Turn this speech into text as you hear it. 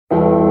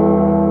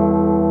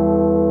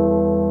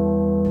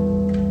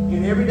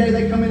every day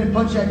they come in and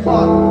punch that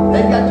clock,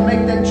 they've got to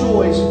make that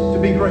choice to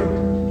be great.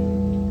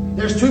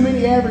 There's too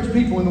many average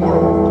people in the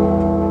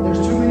world. There's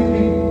too many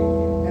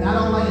people, and I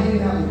don't like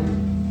hanging out with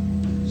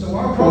them. So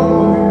our program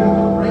will be built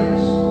on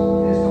greatness,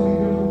 and it's going to be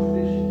built on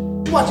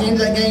tradition. You watch the end of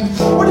that game,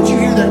 what did you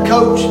hear their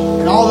coach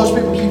and all those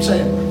people keep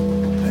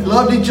saying? They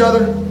loved each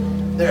other,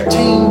 they're a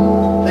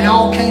team, they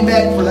all came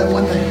back for that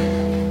one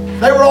thing.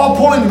 They were all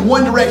pulling in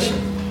one direction.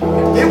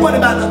 It wasn't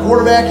about the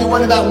quarterback, it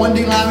wasn't about one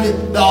D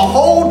lineman. The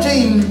whole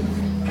team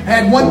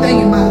had one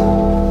thing in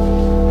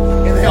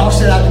mind, and they all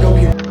set out to go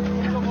get it.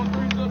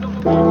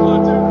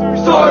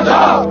 Swords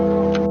up!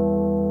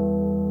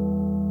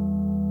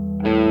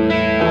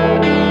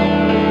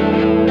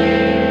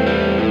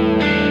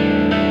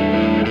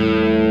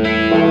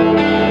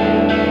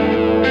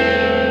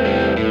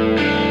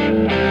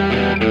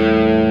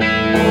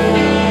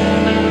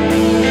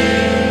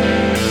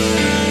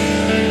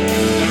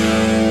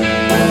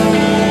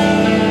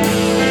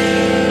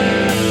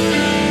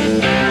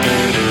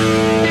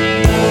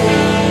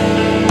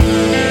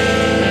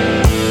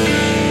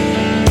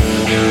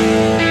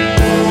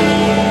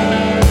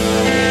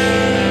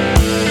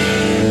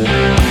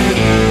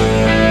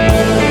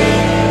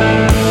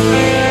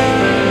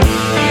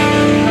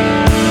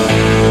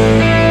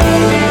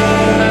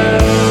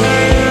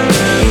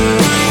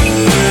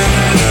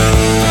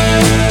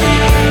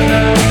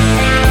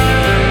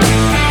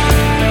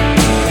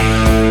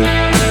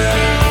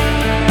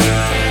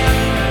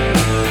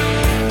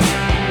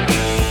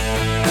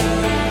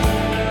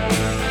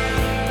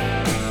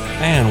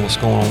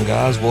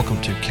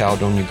 Welcome to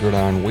Caledonia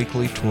Gridiron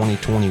Weekly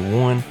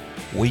 2021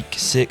 Week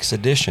 6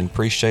 edition.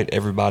 Appreciate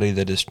everybody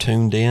that is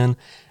tuned in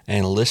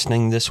and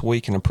listening this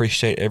week, and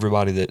appreciate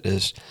everybody that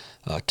is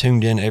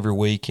tuned in every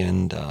week,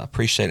 and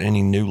appreciate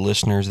any new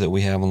listeners that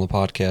we have on the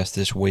podcast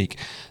this week.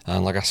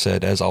 Like I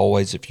said, as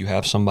always, if you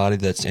have somebody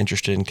that's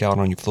interested in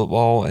Caledonia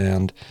football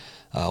and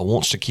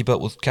wants to keep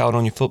up with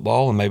Caledonia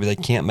football, and maybe they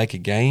can't make a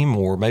game,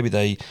 or maybe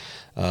they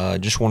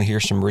just want to hear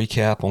some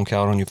recap on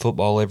Caledonia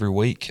football every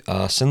week,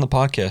 send the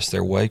podcast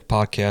their way.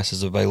 Podcast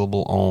is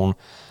available on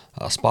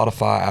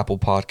Spotify, Apple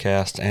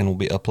Podcasts, and will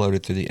be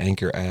uploaded through the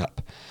Anchor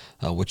app,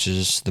 which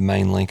is the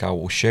main link I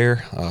will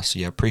share. So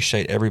yeah,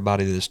 appreciate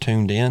everybody that is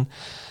tuned in.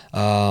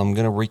 I'm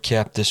going to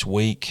recap this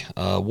week.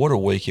 What a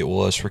week it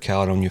was for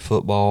Caledonia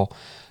football.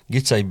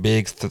 Gets a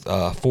big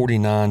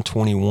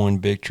 49-21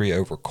 victory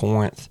over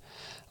Corinth.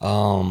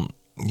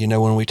 You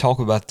know, when we talk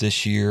about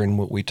this year and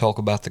we talk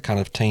about the kind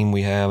of team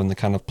we have and the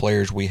kind of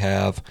players we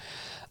have,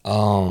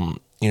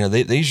 you know,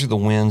 these are the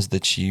wins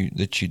that you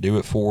do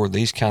it for.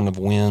 These kind of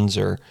wins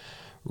are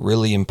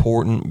really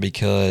important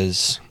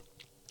because,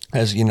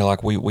 as you know,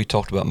 like we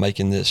talked about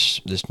making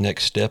this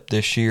next step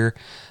this year.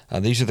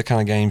 These are the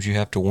kind of games you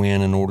have to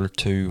win in order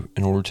to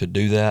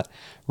do that.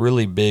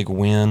 Really big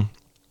win,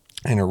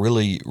 and a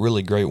really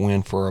great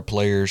win for our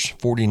players.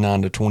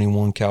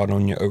 49-21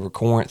 Caledonia over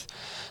Corinth.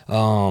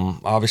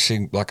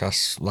 Obviously, like I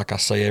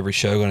say every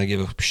show, going to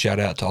give a shout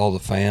out to all the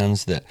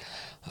fans that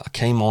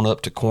came on up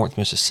to Corinth,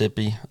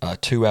 Mississippi, a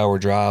 2-hour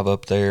drive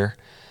up there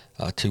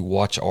to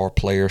watch our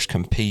players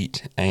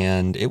compete,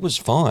 and it was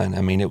fun.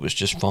 I mean, it was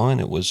just fun.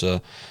 It was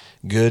a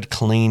good,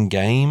 clean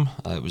game.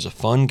 It was a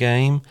fun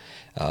game.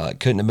 It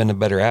couldn't have been a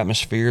better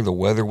atmosphere. The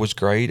weather was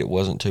great. It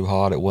wasn't too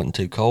hot. It wasn't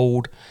too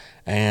cold,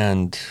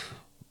 and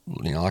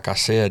you know, like I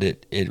said,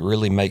 it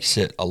really makes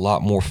it a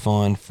lot more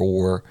fun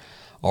for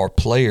our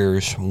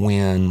players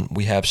when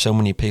we have so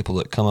many people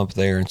that come up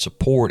there and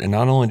support. And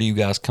not only do you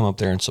guys come up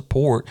there and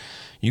support,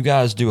 you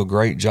guys do a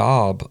great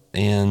job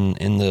in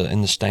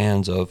the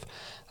stands of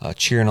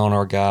cheering on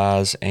our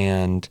guys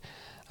and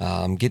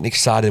getting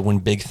excited when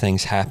big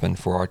things happen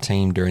for our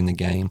team during the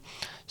game.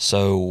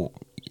 So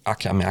I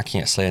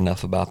can't say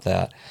enough about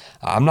that.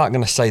 I'm not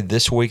going to say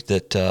this week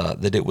that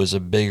it was a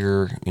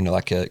bigger, you know,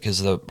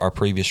 because our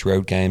previous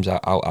road games,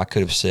 I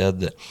could have said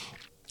that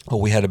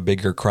we had a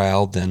bigger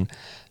crowd than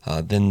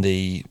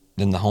the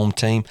home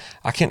team.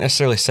 I can't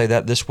necessarily say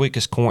that this week,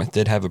 because Corinth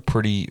did have a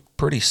pretty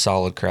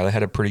solid crowd. They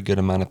had a pretty good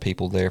amount of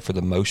people there for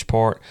the most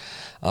part.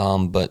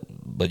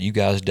 But you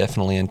guys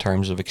definitely, in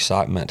terms of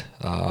excitement,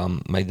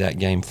 made that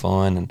game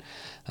fun,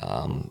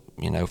 and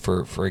you know,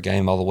 for a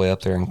game all the way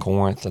up there in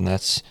Corinth, and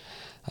that's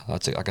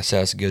like I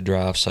said, it's a good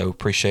drive. So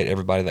appreciate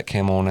everybody that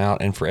came on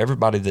out, and for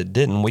everybody that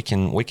didn't, we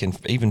can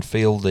even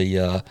feel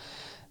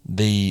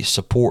the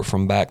support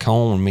from back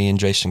home. Me and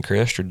Jason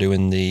Crest are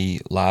doing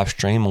the live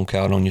stream on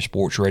Caledonia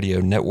Sports Radio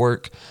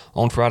Network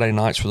on Friday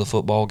nights for the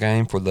football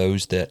game, for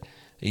those that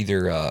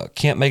either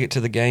can't make it to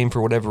the game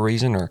for whatever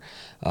reason, or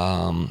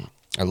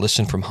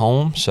listen from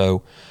home.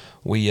 So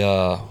we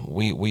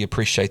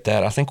appreciate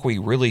that. I think we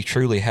really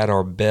truly had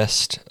our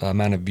best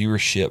amount of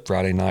viewership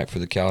Friday night for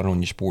the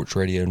Caledonia Sports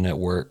Radio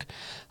Network.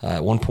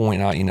 At one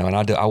point,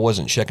 I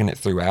wasn't checking it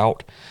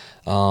throughout,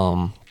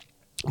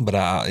 but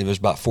it was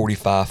about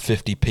 45,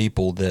 50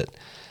 people that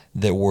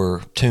that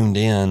were tuned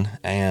in,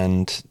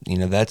 and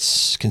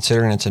that's,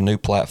 considering it's a new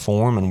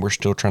platform and we're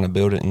still trying to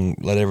build it and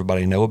let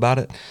everybody know about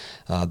it.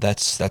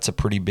 That's a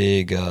pretty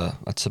big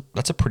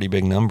that's a pretty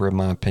big number, in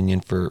my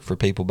opinion, for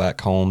people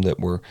back home that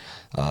were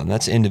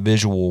that's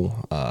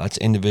individual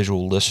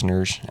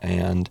listeners.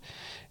 And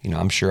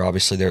I'm sure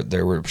obviously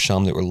there were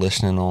some that were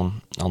listening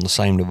on the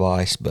same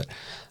device, but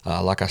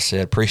like I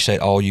said, appreciate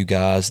all you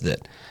guys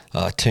that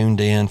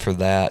tuned in for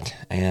that,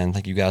 and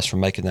thank you guys for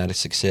making that a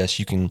success.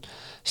 You can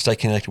stay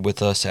connected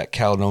with us at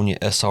Caledonia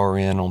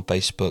SRN on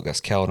Facebook. That's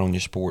Caledonia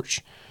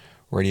Sports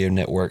Radio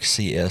Network,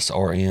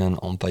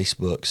 CSRN, on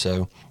Facebook.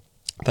 So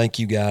thank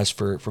you guys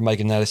for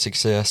making that a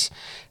success,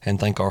 and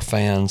thank our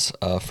fans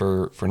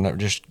for not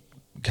just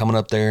coming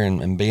up there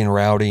and being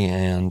rowdy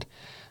and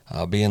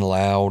being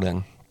loud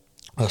and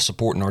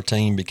supporting our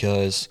team,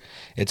 because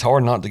it's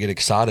hard not to get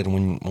excited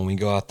when we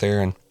go out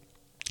there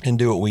and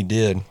do what we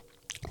did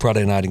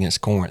Friday night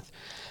against Corinth.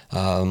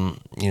 I'm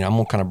going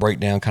to kind of break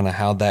down kind of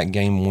how that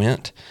game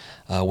went.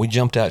 We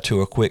jumped out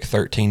to a quick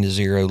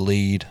 13-0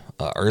 lead.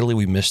 Early,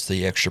 we missed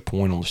the extra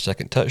point on the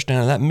second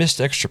touchdown. And that missed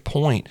extra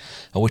point,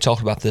 we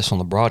talked about this on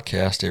the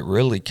broadcast, it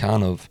really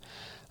kind of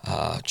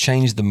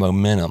changed the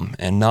momentum,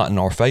 and not in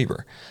our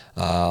favor.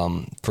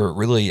 For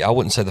really, I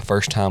wouldn't say the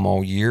first time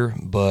all year,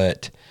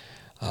 but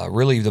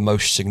really the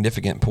most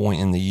significant point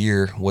in the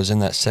year was in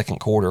that second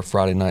quarter of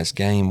Friday night's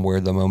game,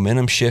 where the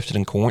momentum shifted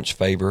in Corinth's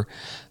favor.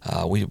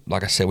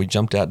 Like I said, we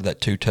jumped out to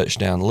that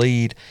 2-touchdown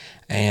lead,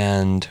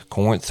 and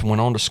Corinth went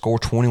on to score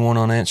 21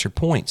 unanswered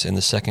points in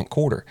the second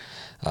quarter.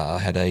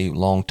 Had a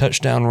long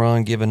touchdown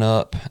run given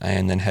up,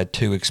 and then had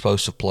 2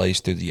 explosive plays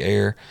through the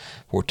air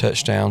for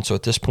touchdowns. So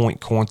at this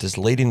point, Corinth is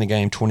leading the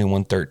game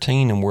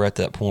 21-13, and we're at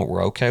that point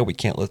where, okay, we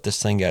can't let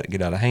this thing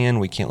get out of hand.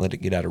 We can't let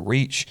it get out of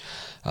reach.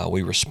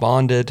 We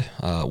responded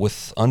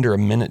with under a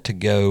minute to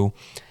go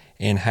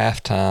in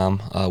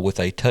halftime with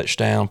a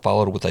touchdown,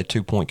 followed with a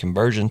 2-point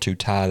conversion to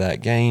tie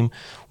that game.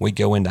 We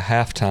go into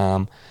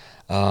halftime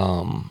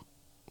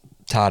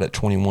tied at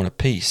 21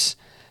 apiece.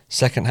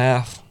 Second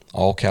half,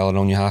 all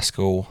Caledonia High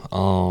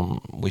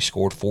School. We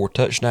scored 4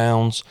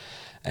 touchdowns,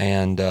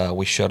 and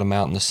we shut them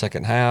out in the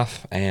second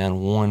half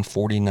and won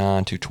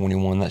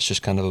 49-21. That's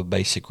just kind of a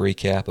basic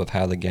recap of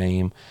how the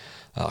game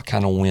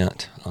kind of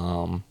went.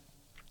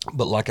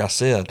 But like I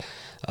said,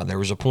 there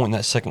was a point in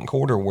that second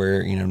quarter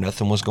where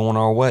nothing was going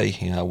our way.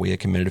 We had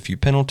committed a few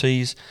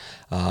penalties,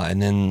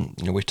 and then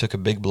we took a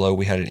big blow.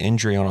 We had an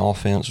injury on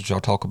offense, which I'll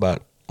talk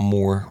about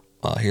more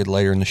here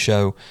later in the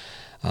show.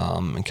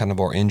 And kind of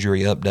our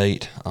injury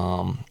update.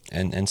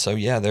 And so,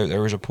 yeah,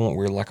 there was a point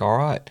where we're like, all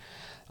right,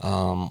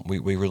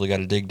 we really got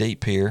to dig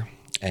deep here,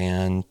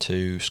 and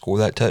to score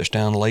that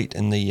touchdown late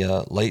in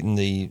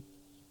the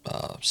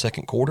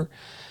second quarter,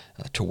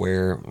 to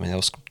where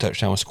that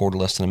touchdown was scored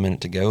less than a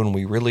minute to go, and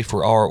we really,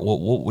 for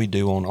what we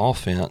do on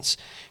offense,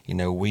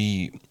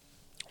 we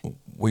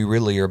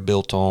really are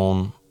built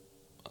on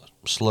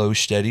slow,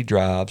 steady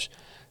drives,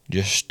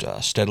 just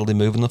steadily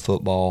moving the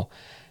football.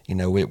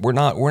 We're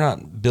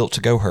not built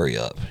to go hurry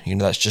up.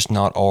 That's just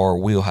not our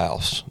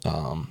wheelhouse.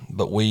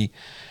 But we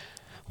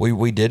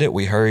did it.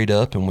 We hurried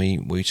up, and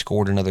we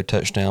scored another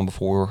touchdown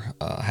before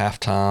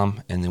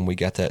halftime, and then we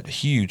got that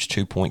huge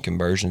 2-point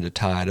conversion to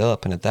tie it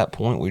up. And at that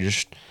point, we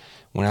just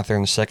went out there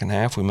in the second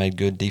half. We made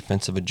good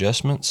defensive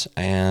adjustments,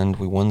 and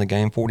we won the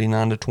game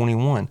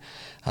 49-21.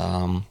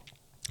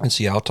 And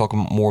so, yeah, I'll talk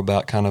more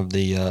about kind of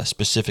the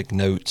specific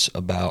notes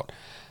about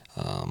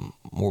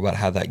more about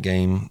how that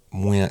game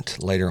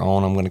went later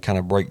on. I'm going to kind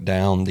of break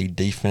down the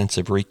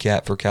defensive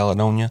recap for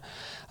Caledonia.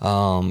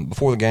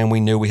 Before the game, we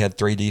knew we had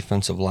 3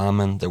 defensive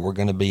linemen that were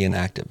going to be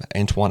inactive.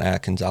 Antoine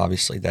Atkins,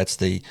 obviously, that's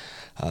the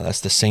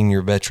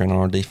senior veteran on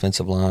our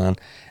defensive line,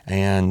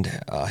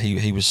 and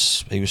he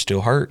was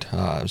still hurt.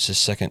 It was his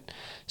second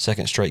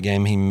straight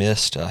game he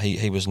missed.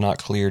 He was not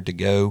cleared to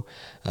go.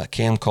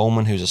 Cam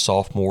Coleman, who's a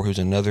sophomore, who's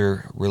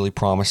another really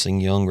promising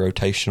young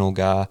rotational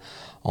guy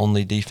on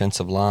the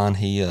defensive line,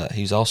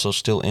 he's also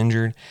still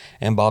injured,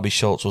 and Bobby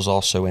Schultz was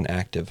also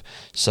inactive.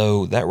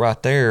 So that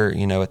right there,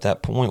 at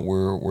that point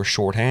we're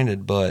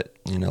shorthanded, but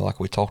like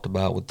we talked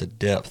about with the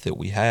depth that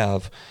we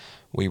have,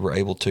 we were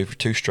able to, for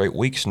 2 straight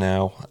weeks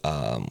now,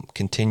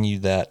 continue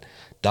that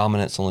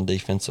dominance on the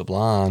defensive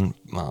line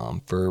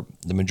for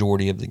the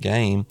majority of the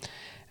game.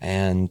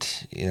 And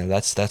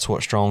that's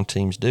what strong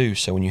teams do.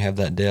 So when you have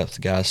that depth,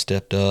 the guys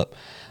stepped up.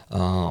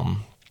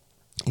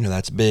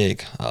 That's big.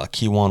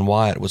 Keywan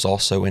Wyatt was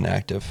also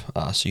inactive.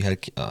 So you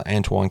had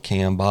Antoine,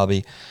 Cam,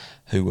 Bobby,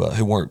 who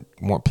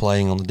weren't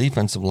playing on the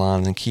defensive line,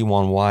 and then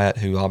Keywan Wyatt,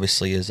 who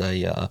obviously is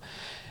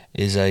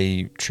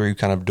a true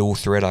kind of dual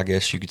threat, I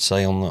guess you could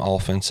say, on the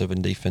offensive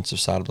and defensive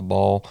side of the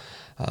ball.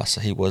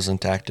 So he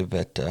wasn't active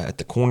at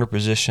the corner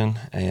position,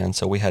 and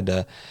so we had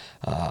to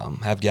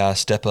have guys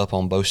step up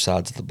on both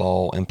sides of the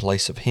ball in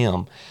place of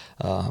him.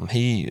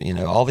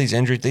 All these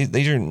injuries,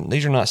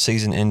 these are not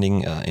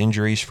season-ending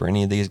injuries for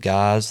any of these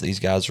guys. These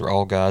guys are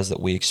all guys that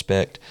we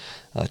expect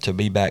to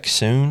be back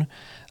soon,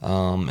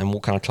 and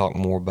we'll kind of talk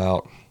more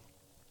about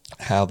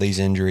how these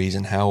injuries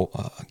and how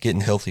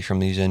getting healthy from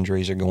these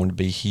injuries are going to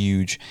be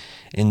huge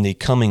in the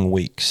coming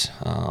weeks.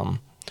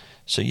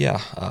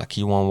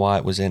 Keywan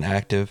White was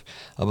inactive,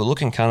 but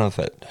looking kind of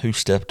at who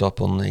stepped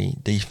up on the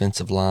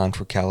defensive line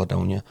for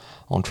Caledonia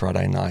on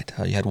Friday night.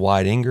 You had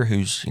Wyatt Inger,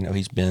 who's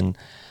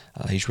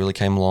he's really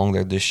came along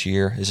there this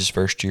year. This is his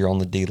first year on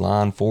the D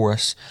line for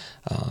us.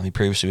 He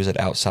previously was at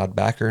outside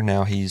backer.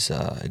 Now he's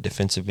a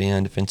defensive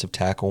end, defensive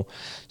tackle.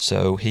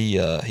 So he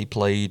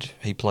played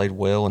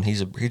well, and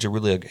he's a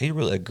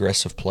really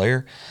aggressive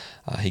player.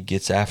 He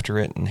gets after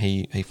it, and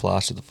he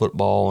flies to the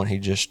football, and he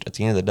just, at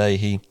the end of the day,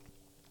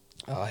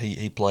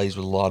 he plays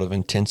with a lot of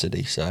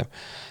intensity. So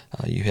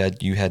you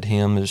had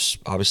him who's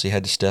obviously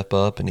had to step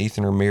up, and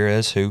Ethan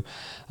Ramirez,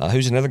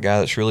 who's another guy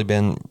that's really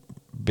been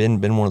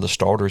one of the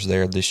starters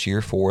there this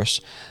year for us.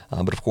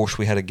 But of course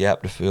we had a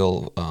gap to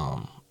fill,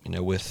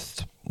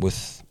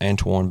 with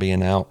Antoine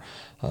being out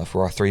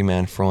for our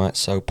 3-man front.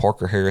 So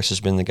Parker Harris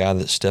has been the guy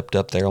that stepped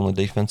up there on the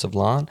defensive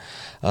line.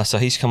 So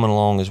he's coming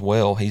along as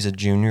well. He's a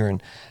junior,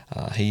 and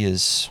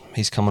he's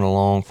coming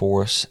along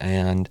for us,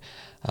 and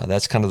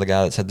that's kind of the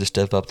guy that's had to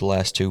step up the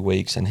last 2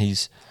 weeks, and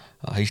he's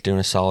doing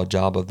a solid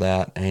job of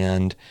that.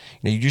 And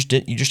you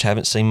just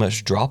haven't seen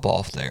much drop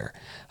off there,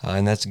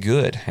 and that's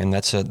good. And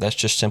that's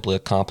just simply a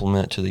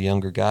compliment to the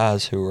younger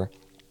guys who are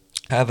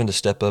having to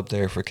step up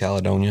there for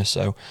Caledonia.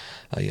 So,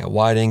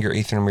 Wyatt Inger,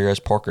 Ethan Ramirez,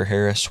 Parker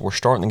Harris. We're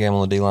starting the game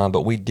on the D-line,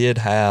 but we did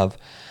have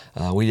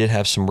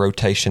some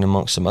rotation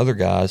amongst some other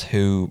guys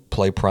who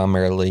play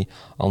primarily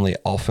on the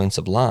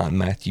offensive line.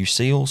 Matthew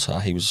Seals,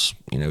 he was,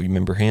 you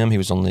remember him. He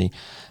was on the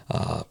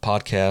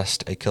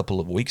podcast a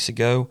couple of weeks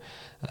ago.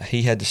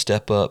 He had to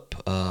step up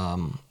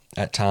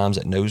at times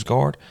at nose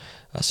guard.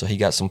 So he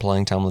got some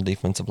playing time on the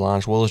defensive line,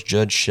 as well as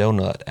Judge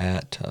Shelnut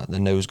at the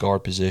nose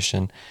guard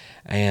position.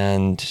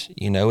 And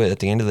at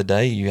the end of the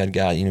day, you had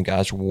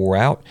guys wore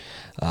out.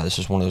 This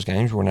is one of those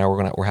games where now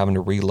we're having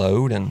to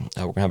reload, and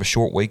we're gonna have a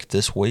short week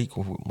this week.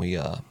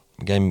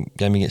 Game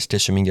against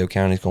Tishomingo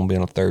County is going to be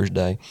on a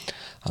Thursday.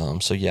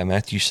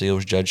 Matthew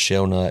Seals, Judge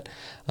Shelnut,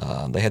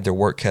 they had their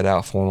work cut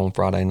out for them on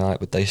Friday night,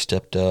 but they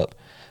stepped up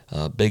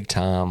big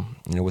time,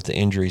 with the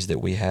injuries that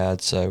we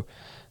had. So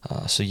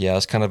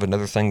it's kind of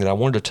another thing that I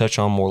wanted to touch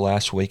on more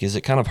last week. Is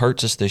it kind of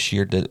hurts us this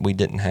year that we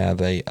didn't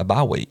have a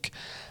bye week.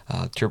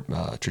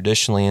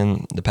 Traditionally,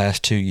 in the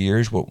past 2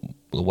 years,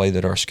 the way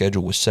that our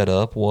schedule was set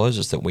up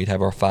is that we'd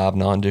have our 5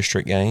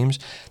 non-district games,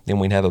 then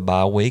we'd have a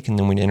bye week, and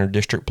then we'd enter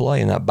district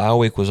play. And that bye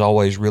week was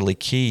always really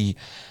key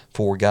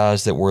for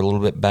guys that were a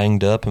little bit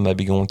banged up and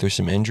maybe going through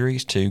some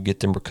injuries to get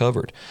them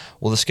recovered.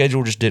 Well, the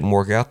schedule just didn't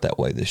work out that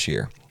way this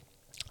year.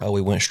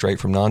 We went straight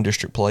from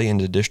non-district play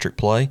into district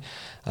play,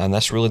 and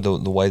that's really the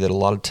way that a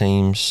lot of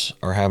teams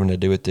are having to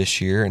do it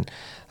this year. And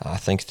I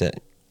think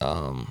that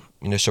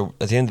so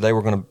at the end of the day,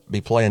 we're going to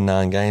be playing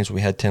 9 games.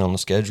 We had 10 on the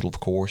schedule, of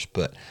course,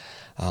 but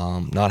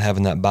not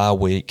having that bye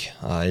week,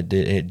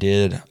 it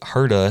did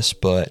hurt us,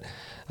 but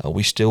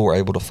we still were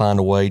able to find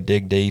a way,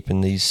 dig deep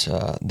in these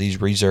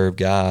reserve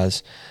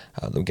guys.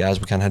 The guys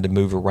we kind of had to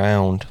move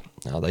around,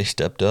 they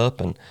stepped up,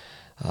 and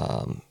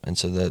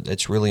so that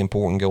it's really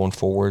important going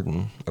forward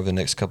and over the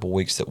next couple of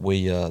weeks that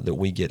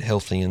we get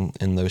healthy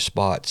in those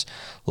spots.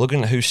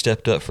 Looking at who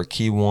stepped up for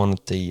Key1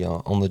 at the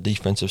on the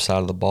defensive side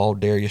of the ball,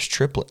 Darius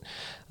Triplett.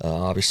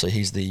 Obviously,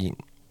 he's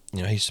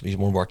he's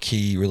one of our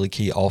really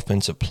key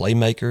offensive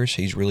playmakers.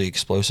 He's really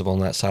explosive on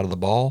that side of the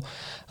ball,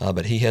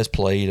 but he has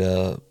played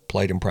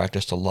and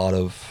practiced a lot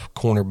of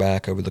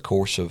cornerback over the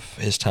course of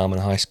his time in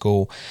high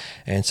school,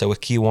 and so with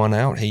Key1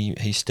 out,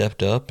 he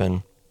stepped up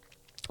and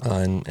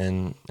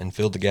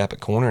filled the gap at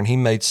corner, and he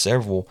made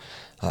several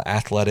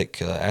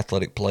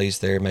athletic plays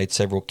there. Made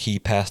several key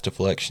pass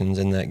deflections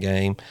in that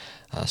game.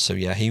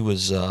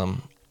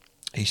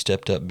 He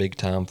stepped up big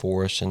time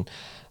for us, and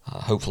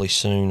hopefully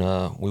soon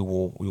we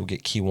will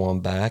get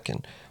Key1 back,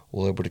 and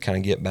we'll be able to kind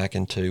of get back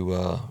into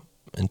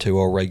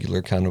our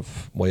regular kind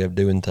of way of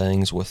doing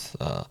things with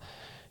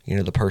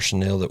the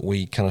personnel that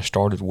we kind of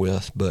started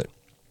with. But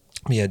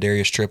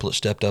Darius Triplett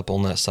stepped up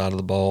on that side of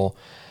the ball.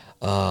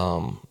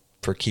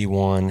 For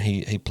Key1,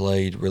 he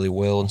played really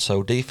well, and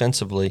so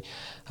defensively,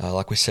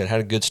 like we said, had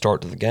a good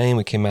start to the game.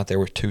 We came out there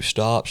with 2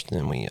 stops,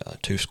 then we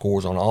 2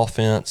 scores on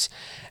offense,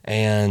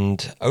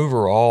 and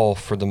overall,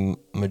 for the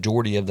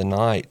majority of the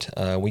night,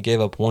 we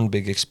gave up 1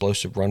 big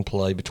explosive run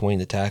play between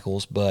the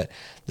tackles, but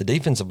the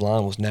defensive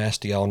line was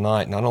nasty all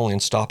night, not only in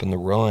stopping the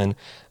run,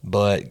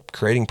 but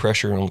creating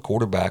pressure on the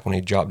quarterback when he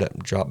dropped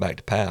back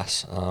to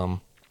pass.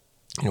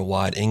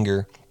 Wyatt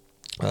Inger,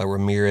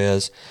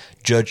 Ramirez,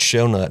 Judge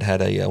Shelnut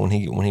had when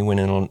he went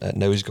in on at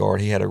nose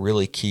guard, he had a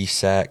really key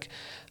sack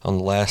on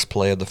the last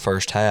play of the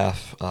first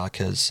half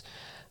because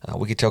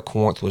we could tell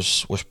Corinth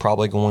was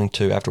probably going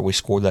to, after we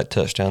scored that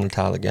touchdown to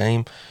tie the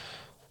game,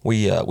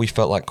 we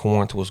felt like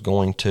Corinth was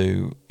going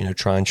to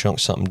try and chunk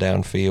something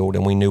downfield,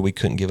 and we knew we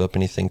couldn't give up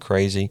anything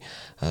crazy.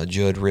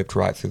 Judd ripped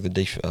right through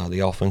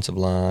the offensive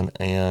line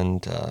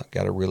and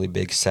got a really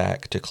big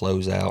sack to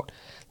close out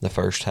the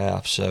first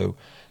half. So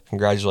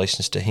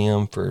congratulations to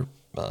him for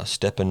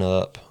stepping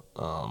up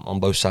on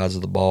both sides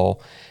of the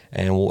ball.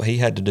 And he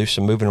had to do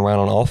some moving around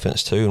on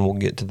offense too, and we'll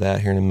get to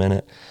that here in a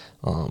minute.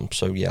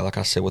 So yeah, like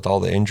I said, with all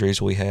the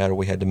injuries we had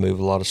to move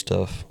a lot of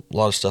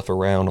stuff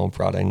around on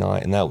Friday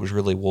night, and that was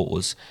really what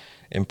was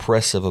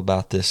impressive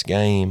about this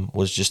game,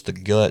 was just the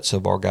guts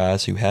of our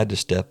guys who had to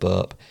step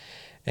up,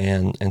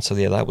 and so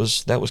yeah, that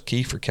was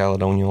key for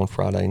Caledonia on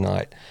Friday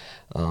night.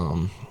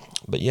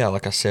 But yeah,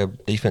 like I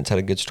said, defense had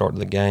a good start to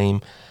the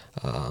game,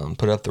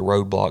 put up the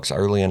roadblocks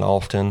early and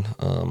often,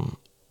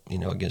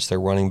 against their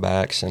running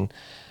backs, and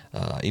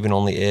even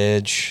on the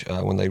edge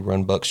when they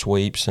run buck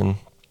sweeps and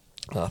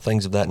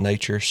things of that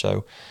nature.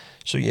 So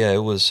yeah, it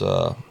was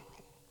a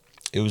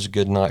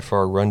good night for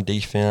our run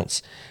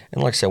defense.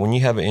 And like I said, when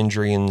you have an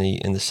injury in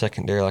the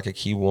secondary, like a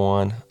key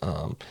one,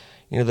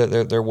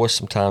 there was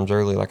some times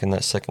early, like in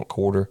that second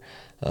quarter,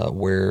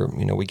 where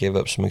we gave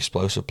up some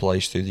explosive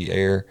plays through the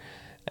air,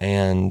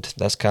 and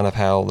that's kind of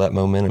how that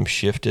momentum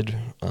shifted,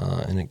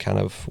 and it kind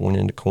of went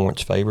into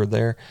Corinth's favor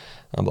there.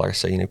 Like I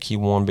say, key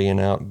one being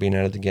out of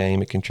the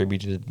game, it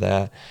contributed to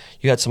that.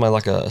 You had somebody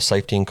like a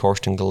safety in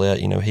Karsten Gillette.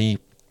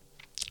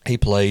 He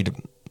played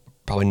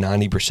probably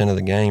 90% of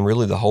the game,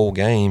 really the whole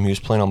game. He was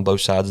playing on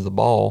both sides of the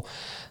ball.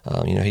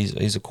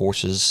 He's of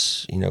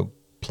course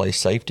plays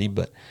safety,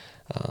 but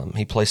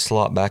he plays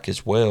slot back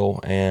as well.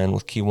 And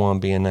with Key1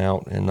 being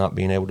out and not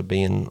being able to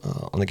be in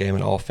on the game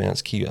in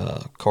offense,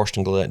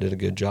 Karsten Gillette did a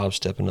good job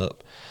stepping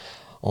up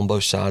on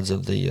both sides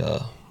of the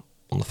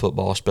on the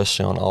football,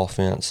 especially on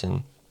offense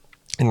and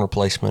in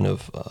replacement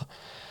of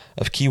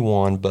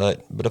Key1.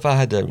 But if I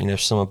had to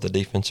sum up the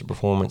defensive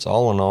performance,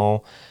 all in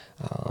all,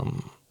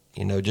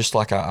 just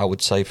like I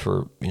would say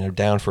for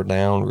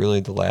down, really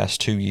the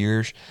last 2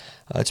 years,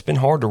 it's been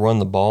hard to run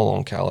the ball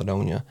on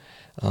Caledonia.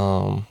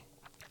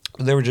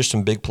 There were just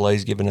some big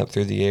plays given up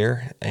through the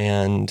air,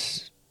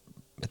 and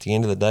at the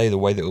end of the day, the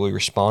way that we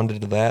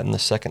responded to that in the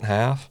second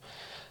half,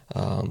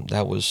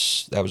 that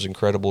was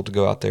incredible to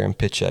go out there and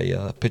pitch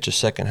a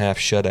second half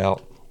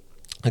shutout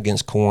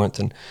against Corinth.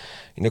 And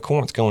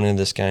Corinth going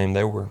into this game,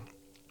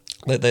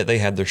 they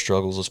had their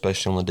struggles,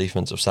 especially on the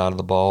defensive side of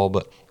the ball,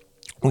 but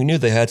we knew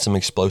they had some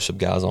explosive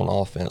guys on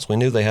offense. We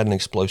knew they had an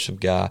explosive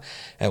guy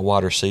at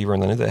wide receiver,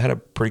 and they knew they had a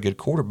pretty good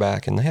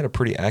quarterback, and they had a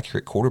pretty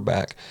accurate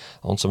quarterback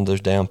on some of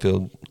those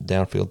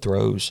downfield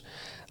throws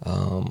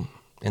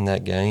in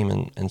that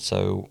game. And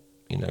so,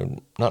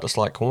 not just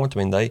like Corinth. I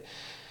mean,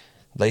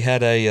 they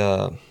had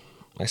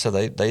like I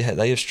said, they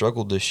have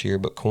struggled this year,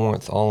 but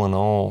Corinth, all in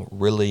all,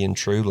 really and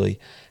truly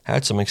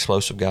had some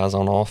explosive guys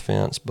on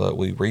offense, but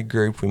we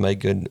regrouped. We made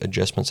good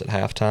adjustments at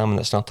halftime, and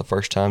that's not the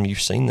first time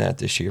you've seen that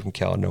this year from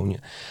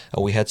Caledonia.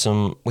 We had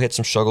some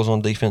struggles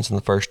on defense in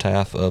the first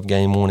half of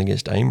game one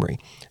against Amory,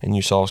 and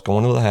you saw us go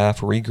into the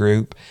half,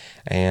 regroup,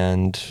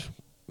 and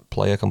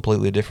play a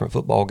completely different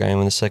football game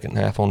in the second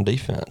half on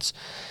defense.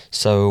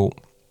 So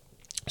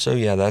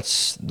yeah,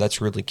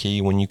 that's really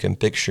key when you can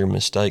picture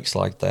mistakes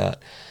like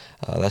that.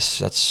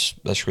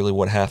 That's really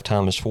what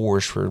halftime is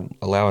for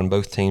allowing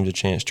both teams a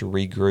chance to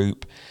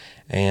regroup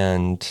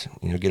and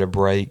get a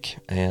break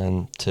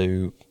and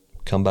to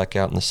come back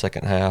out in the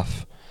second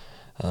half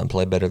and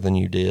play better than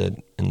you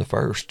did in the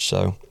first.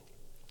 So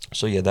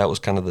yeah, that was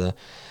kind of the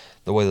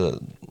way that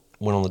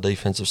went on the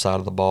defensive side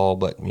of the ball.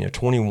 But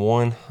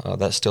 21,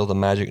 that's still the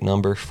magic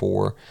number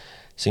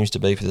seems to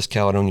be for this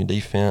Caledonia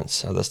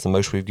defense. That's the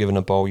most we've given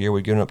up all year.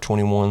 We've given up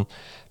 21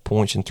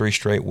 points in 3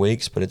 straight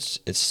weeks, but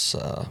it's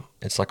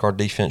like our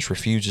defense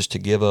refuses to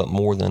give up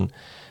more than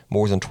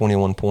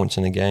 21 points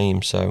in a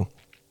game. So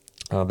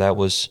that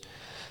was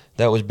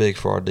big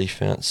for our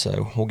defense.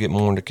 So we'll get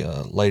more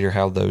into later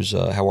how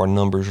our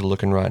numbers are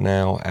looking right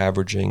now,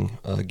 averaging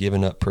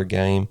giving up per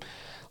game.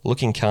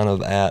 Looking kind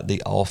of at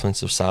the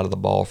offensive side of the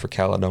ball for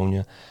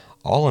Caledonia,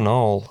 all in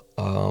all,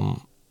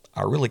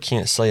 I really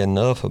can't say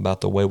enough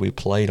about the way we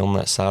played on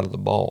that side of the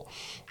ball.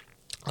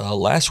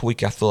 Last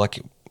week, I feel like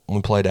when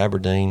we played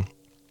Aberdeen,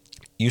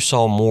 you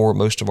saw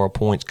most of our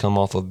points come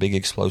off of big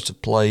explosive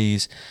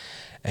plays,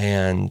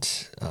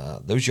 and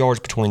those yards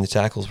between the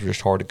tackles were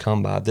just hard to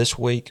come by. This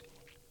week,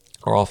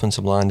 our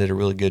offensive line did a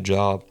really good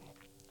job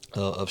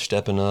of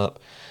stepping up.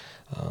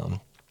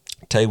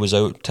 Tay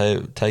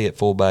at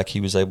fullback.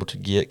 He was able to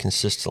get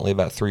consistently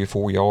about 3 or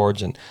 4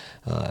 yards, and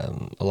a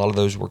lot of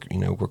those were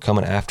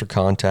coming after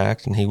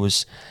contact, and he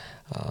was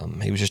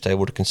just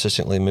able to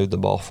consistently move the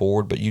ball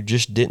forward. But you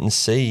just didn't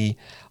see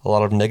a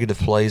lot of negative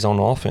plays on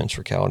offense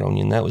for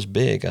Caledonia, and that was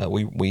big.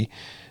 We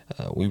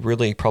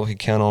really probably could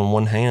count on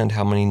one hand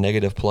how many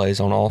negative plays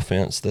on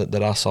offense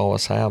that I saw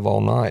us have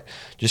all night,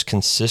 just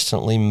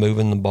consistently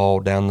moving the ball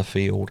down the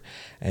field.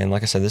 And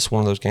like I said, this is one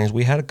of those games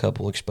we had a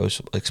couple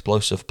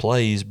explosive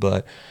plays,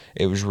 but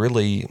it was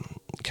really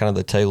kind of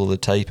the tail of the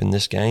tape in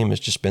this game was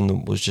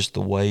just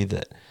the way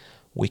that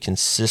we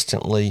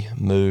consistently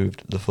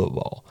moved the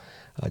football.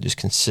 Just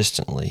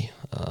consistently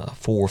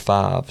 4,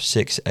 5,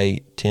 6,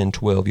 8, 10,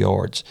 12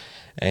 yards,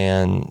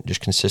 and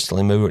just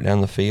consistently move it down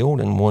the field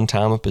in one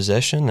time of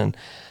possession.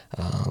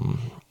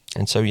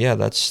 And so yeah,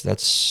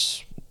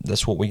 that's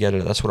what we got.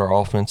 That's what our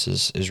offense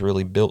is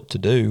really built to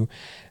do.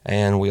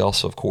 And we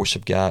also, of course,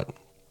 have got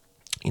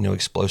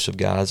explosive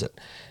guys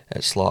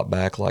at slot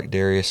back like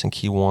Darius and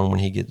Keywan when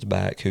he gets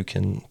back, who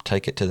can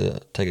take it to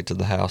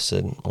the house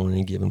on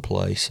any given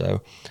play.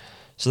 So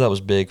that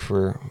was big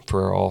for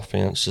our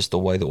offense, just the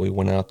way that we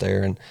went out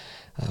there, and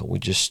we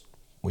just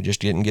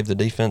didn't give the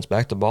defense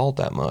back the ball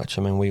that much.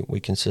 I mean, we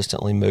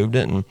consistently moved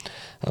it, and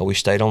we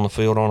stayed on the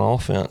field on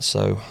offense.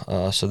 So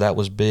that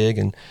was big.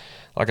 And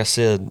like I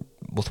said,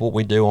 with what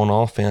we do on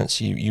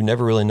offense, you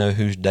never really know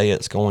whose day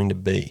it's going to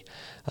be.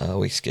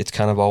 It's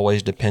kind of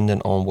always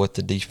dependent on what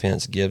the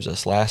defense gives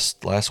us.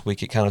 Last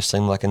week, it kind of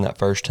seemed like in that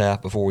first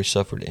half before we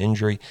suffered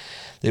injury,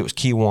 it was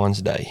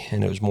Keywan's day,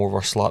 and it was more of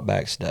our slot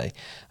backs' day.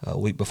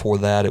 Week before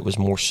that, it was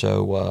more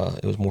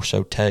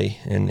so Tay,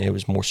 and it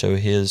was more so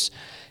his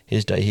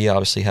day. He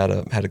obviously had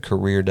a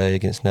career day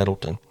against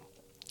Nettleton.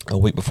 A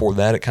week before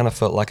that, it kind of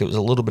felt like it was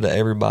a little bit of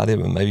everybody,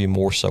 but maybe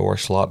more so our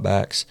slot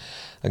backs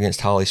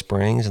against Holly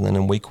Springs. And then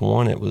in week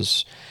one,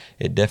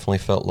 it definitely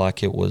felt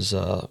like it was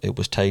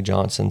Tay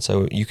Johnson.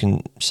 So you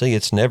can see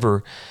it's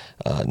never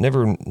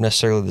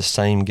necessarily the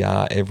same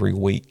guy every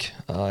week.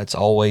 It's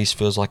always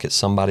feels like it's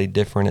somebody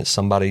different. It's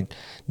somebody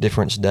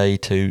different's day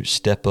to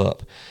step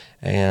up.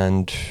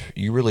 And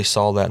you really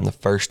saw that in the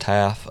first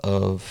half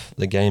of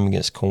the game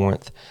against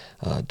Corinth.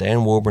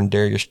 Dan Wilburn,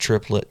 Darius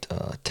Triplett,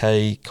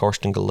 Tay,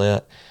 Karsten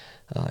Gillette,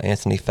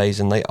 Anthony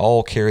Faison, they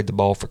all carried the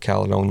ball for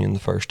Caledonia in the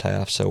first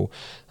half. So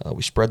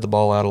we spread the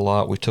ball out a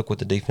lot. We took what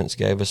the defense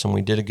gave us, and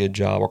we did a good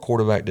job. Our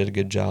quarterback did a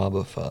good job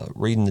of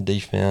reading the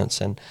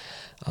defense and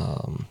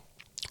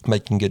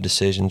making good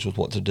decisions with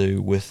what to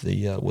do with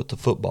the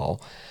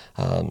football.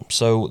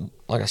 So,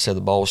 like I said,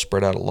 the ball was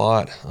spread out a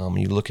lot.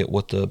 You look at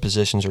what the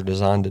positions are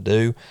designed to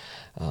do.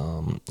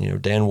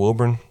 Dan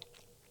Wilburn,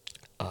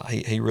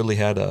 he really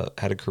had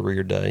a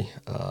career day.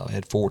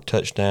 Had 4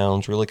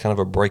 touchdowns. Really kind of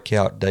a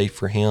breakout day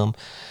for him.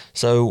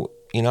 So,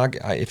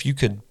 if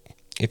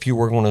you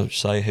were going to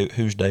say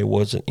whose day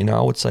was it,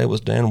 I would say it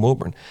was Dan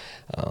Wilburn.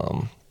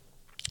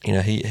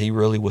 He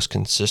really was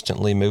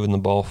consistently moving the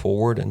ball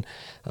forward, and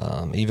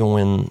even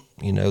when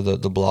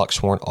the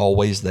blocks weren't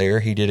always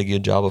there, he did a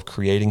good job of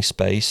creating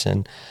space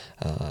and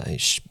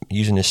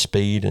using his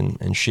speed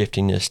and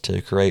shiftiness to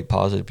create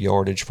positive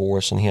yardage for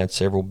us. And he had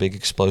several big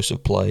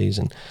explosive plays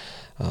and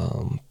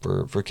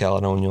for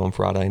Caledonia on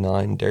Friday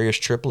night. And Darius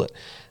Triplett,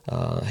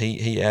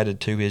 he added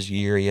to his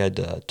year. He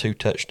had 2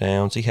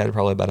 touchdowns. He had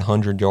probably about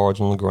 100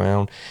 yards on the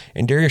ground.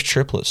 And Darius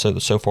Triplett,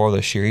 so far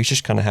this year, he's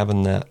just kind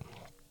of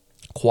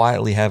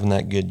quietly having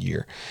that good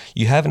year.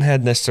 You haven't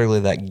had necessarily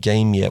that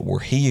game yet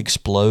where he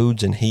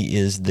explodes and he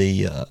is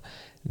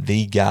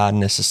the guy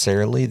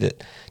necessarily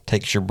that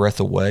takes your breath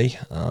away.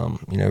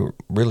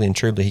 Really and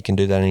truly, he can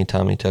do that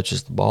anytime he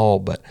touches the ball.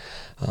 But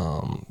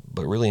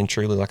really and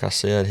truly, like I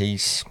said,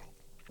 he's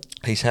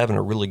having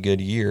a really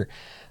good year.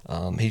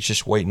 He's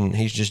just waiting.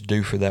 He's just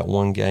due for that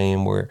one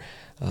game where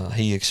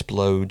he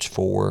explodes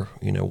for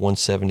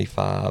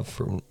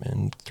 175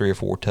 and 3 or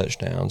 4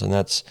 touchdowns, and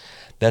that's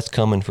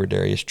coming for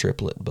Darius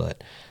Triplett.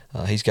 But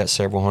he's got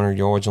several hundred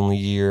yards on the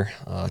year.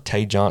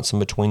 Tay Johnson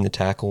between the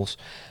tackles.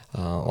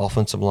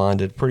 Offensive line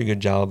did a pretty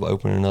good job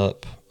opening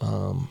up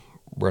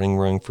running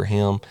room for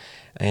him.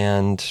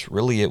 And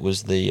really, it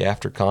was the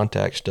after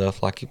contact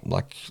stuff, like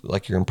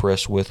you're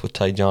impressed with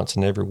Tay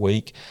Johnson every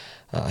week.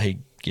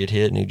 He'd get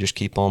hit and he'd just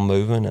keep on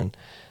moving and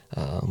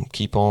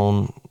keep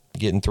on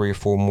getting 3 or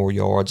 4 more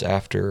yards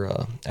after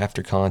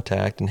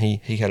contact. And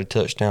he had a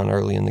touchdown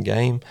early in the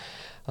game.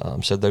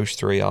 So those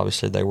 3,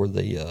 obviously, they were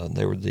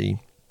the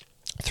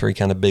 3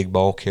 kind of big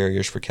ball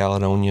carriers for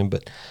Caledonia.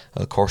 But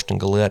Karsten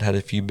Gillette had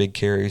a few big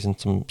carries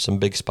and some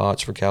big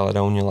spots for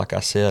Caledonia. Like I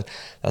said,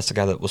 that's the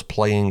guy that was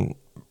playing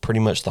pretty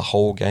much the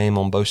whole game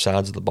on both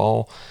sides of the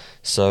ball.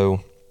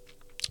 So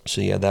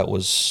yeah, that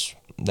was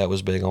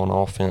big on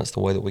offense,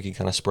 the way that we could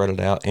kind of spread it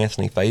out.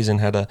 Anthony Faison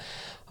had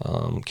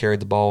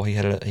carried the ball. He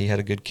had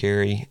a good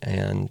carry,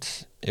 and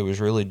it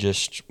was really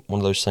just one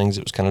of those things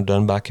that was kind of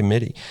done by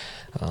committee.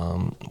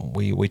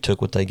 We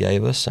took what they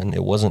gave us, and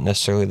it wasn't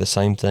necessarily the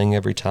same thing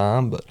every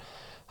time, but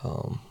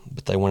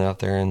they went out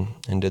there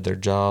and did their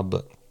job.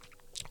 But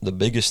the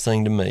biggest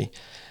thing to me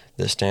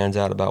that stands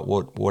out about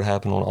what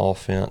happened on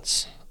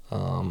offense,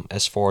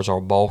 as far as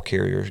our ball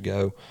carriers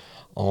go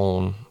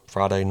on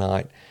Friday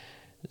night,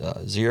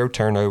 0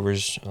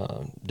 turnovers,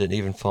 didn't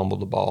even fumble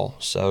the ball.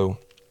 So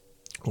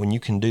when you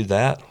can do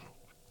that,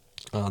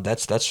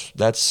 that's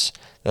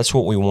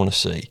what we want to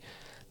see.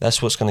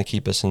 That's what's going to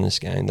keep us in this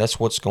game. That's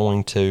what's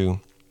going to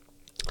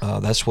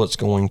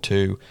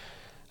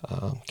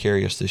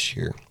carry us this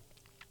year.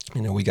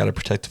 We got to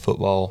protect the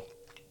football,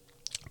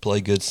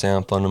 play good,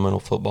 sound, fundamental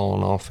football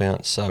on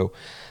offense. So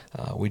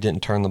we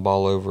didn't turn the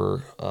ball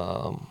over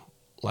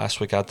last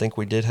week. I think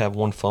we did have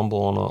 1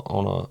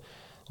 fumble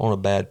on a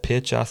bad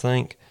pitch, I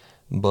think,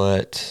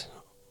 but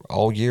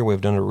all year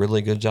we've done a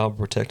really good job of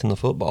protecting the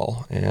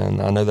football,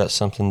 and I know that's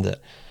something that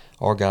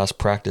our guys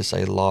practice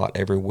a lot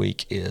every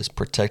week, is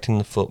protecting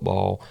the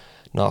football,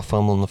 not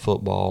fumbling the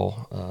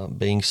football,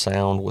 being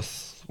sound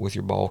with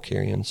your ball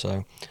carrying.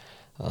 So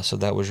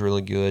that was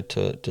really good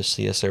to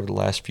see us over the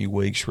last few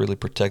weeks really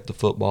protect the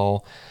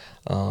football.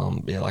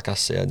 Yeah, like I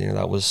said,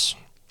 that was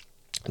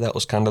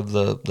kind of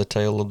the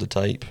tail of the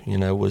tape.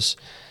 Was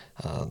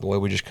the way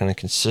we just kind of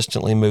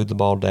consistently moved the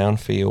ball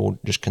downfield,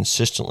 just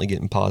consistently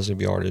getting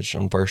positive yardage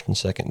on first and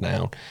second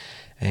down,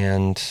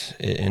 and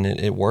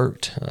it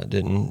worked.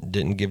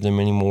 Didn't give them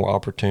any more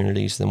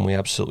opportunities than we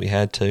absolutely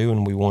had to,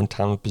 and we won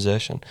time of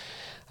possession.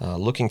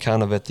 Looking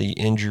kind of at the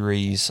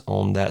injuries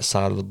on that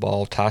side of the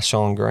ball,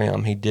 Tyshawn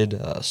Graham, he did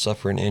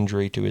suffer an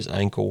injury to his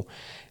ankle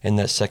in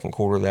that second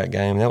quarter of that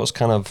game. That was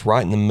kind of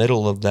right in the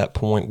middle of that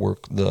point where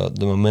the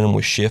momentum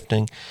was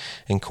shifting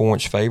in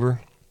Corinth's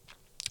favor.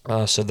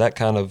 So that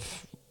kind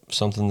of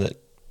something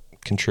that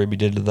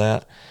contributed to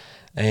that.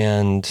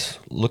 And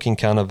looking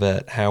kind of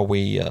at how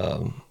we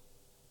kind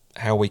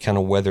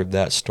of weathered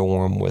that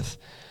storm with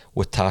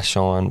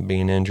Tyshawn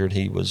being injured.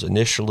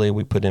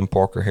 We put in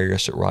Parker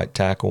Harris at right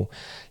tackle.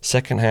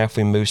 Second half,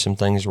 we moved some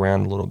things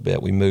around a little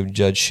bit. We moved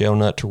Judge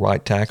Shelnut to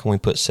right tackle. We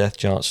put Seth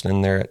Johnson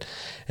in there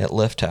at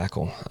left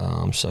tackle.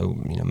 So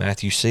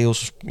Matthew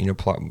Seals,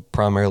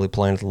 primarily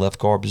playing at the left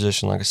guard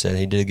position. Like I said,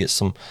 he did get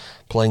some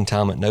playing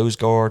time at nose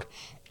guard.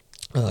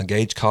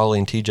 Gage Colley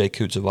and T.J.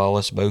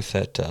 Kutzavalis both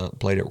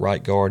played at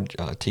right guard.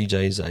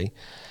 T.J.'s a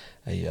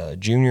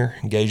junior.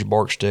 Gage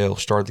Barksdale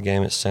started the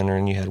game at center,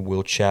 and you had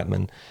Will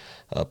Chapman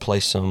play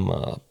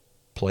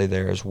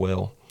there as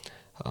well.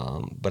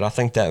 But I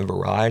think that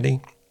variety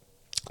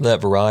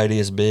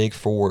is big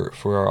for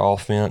our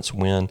offense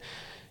when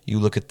you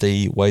look at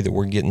the way that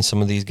we're getting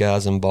some of these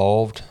guys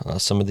involved,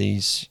 some of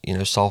these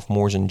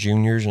sophomores and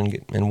juniors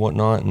and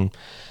whatnot, and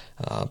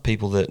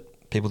people that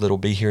will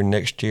be here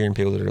next year and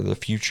people that are the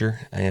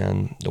future,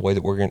 and the way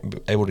that we're going to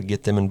be able to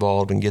get them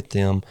involved and get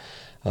them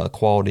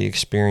quality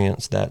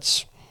experience.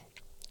 That's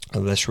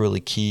really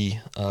key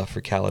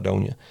for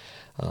Caledonia.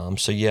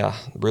 So yeah,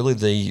 really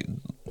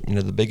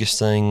the biggest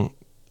thing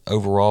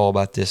overall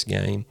about this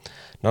game,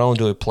 not only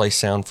do we play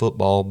sound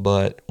football,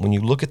 but when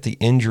you look at the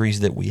injuries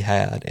that we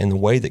had and the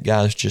way that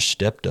guys just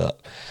stepped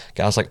up,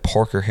 guys like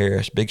Parker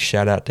Harris, big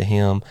shout out to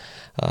him.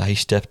 He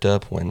stepped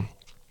up when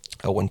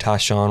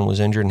Tyshawn was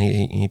injured,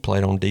 and he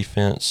played on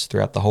defense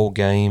throughout the whole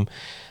game.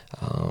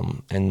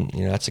 And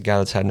that's a guy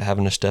that's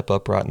having to step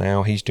up right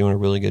now. He's doing a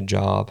really good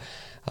job.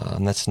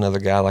 And that's another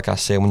guy, like I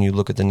said, when you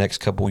look at the next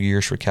couple of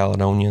years for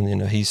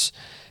Caledonia, he's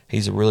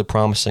a really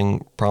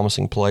promising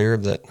player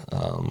that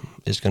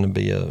is going to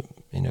be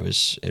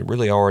it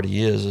really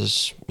already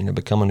is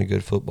becoming a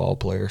good football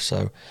player.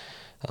 So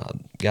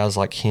guys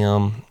like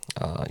him,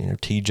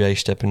 TJ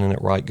stepping in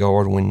at right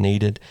guard when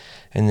needed,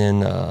 and then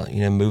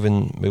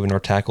moving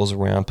our tackles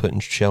around, putting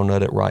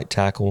Shelnut at right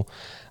tackle,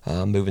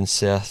 moving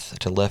Seth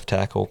to left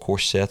tackle. Of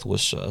course, Seth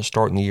was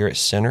starting the year at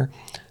center.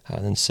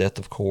 Then Seth,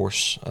 of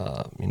course,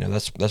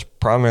 that's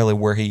primarily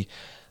where he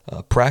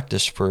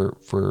practiced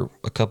for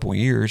a couple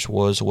years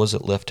was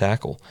at left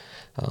tackle.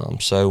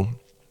 So,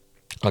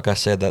 like I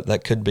said,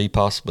 that could be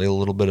possibly a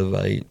little bit of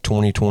a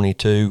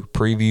 2022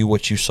 preview,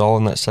 what you saw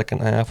in that second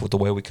half with the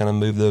way we kind of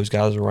moved those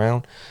guys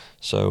around.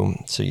 So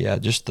yeah,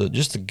 just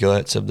the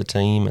guts of the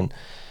team and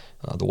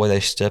the way they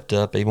stepped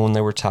up, even when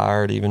they were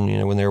tired,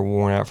 even when they were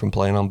worn out from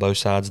playing on both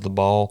sides of the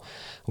ball.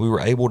 We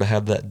were able to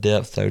have that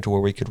depth, though, to where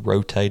we could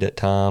rotate at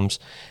times.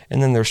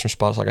 And then there's some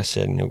spots, like I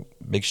said,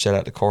 big shout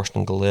out to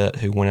Carson Gillette,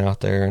 who went out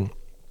there and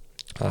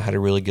had a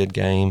really good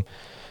game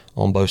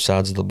on both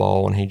sides of the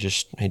ball, and he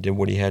did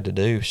what he had to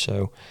do.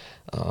 So,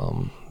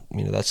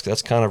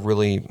 that's kind of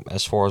really,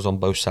 as far as on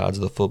both sides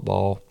of the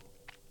football,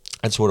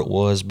 that's what it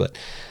was. But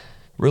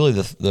really,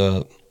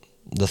 the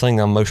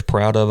thing I'm most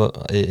proud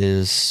of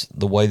is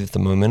the way that the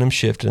momentum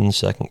shifted in the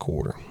second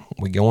quarter.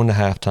 We go into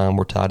halftime,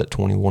 we're tied at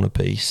 21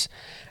 apiece.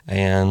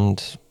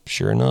 And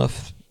sure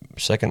enough,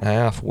 second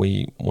half,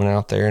 we went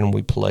out there and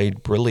we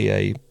played really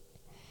a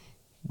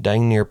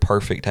dang near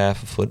perfect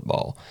half of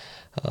football.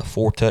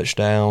 4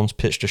 touchdowns,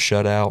 pitched a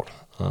shutout,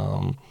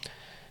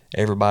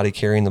 everybody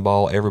carrying the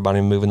ball,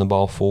 everybody moving the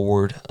ball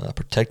forward,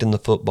 protecting the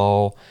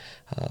football,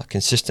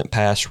 consistent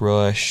pass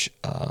rush,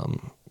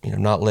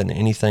 not letting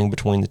anything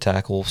between the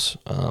tackles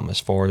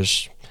as far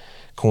as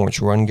Corinth's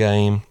run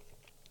game,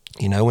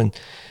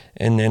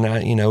 and then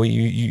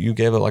you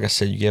gave it, like I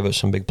said, you gave us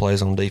some big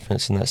plays on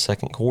defense in that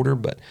second quarter,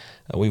 but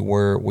we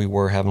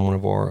were having one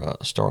of our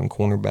starting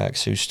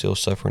cornerbacks who's still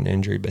suffering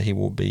injury, but he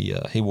will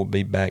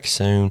be back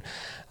soon.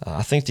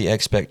 I think the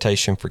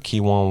expectation for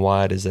Keywan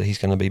White is that he's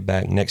going to be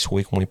back next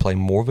week when we play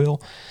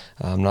Mooreville.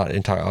 I'm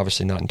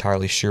obviously not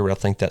entirely sure, but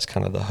I think that's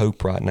kind of the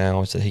hope right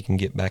now is that he can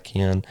get back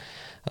in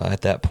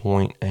at that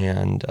point.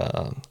 And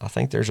I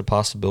think there's a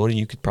possibility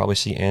you could probably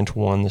see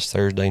Antoine this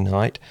Thursday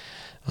night.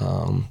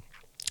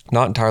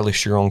 Not entirely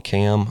sure on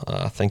Cam.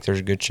 I think there's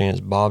a good chance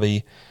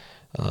Bobby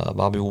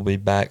will be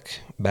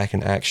back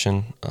in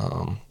action.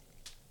 And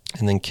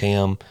then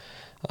Cam,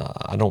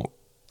 I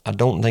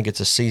don't think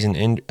it's a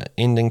season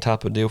ending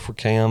type of deal for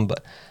Cam,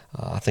 but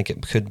I think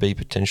it could be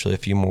potentially a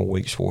few more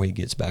weeks before he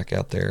gets back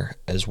out there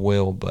as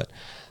well. But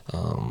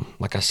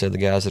like I said, the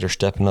guys that are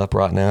stepping up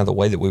right now, the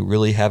way that we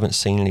really haven't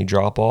seen any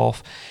drop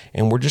off,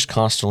 and we're just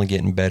constantly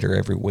getting better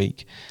every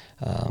week.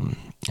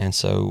 And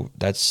so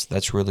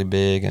that's really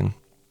big. And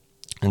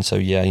And so,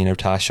 yeah,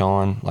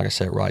 Tyshawn, like I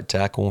said, right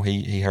tackle,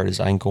 he hurt his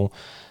ankle.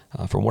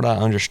 From what I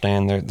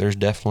understand, there's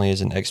definitely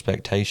is an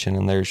expectation,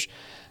 and there's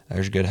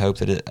good hope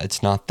that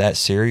it's not that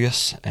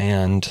serious,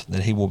 and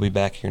that he will be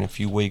back here in a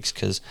few weeks.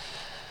 Because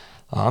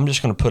I'm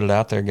just going to put it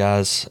out there,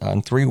 guys.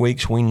 In 3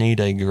 weeks, we need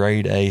a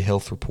grade A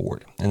health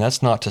report, and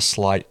that's not to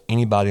slight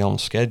anybody on the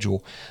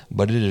schedule,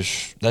 but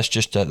that's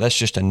just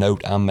a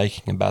note I'm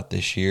making about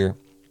this year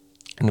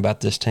and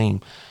about this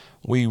team.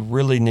 We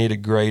really need a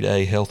grade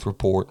A health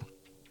report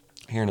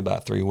here in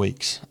about 3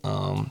 weeks.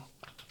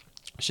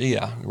 So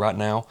yeah, right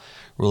now,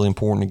 really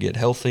important to get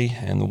healthy,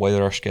 and the way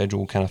that our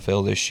schedule kind of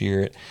fell this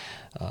year,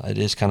 it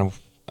is kind of,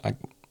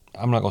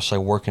 I'm not going to say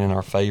working in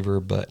our favor,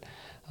 but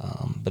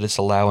it's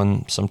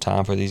allowing some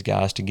time for these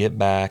guys to get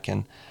back,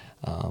 and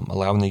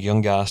allowing the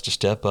young guys to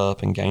step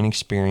up and gain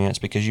experience,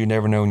 because you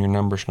never know when your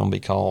number's going to be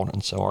called.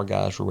 And so our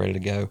guys were ready to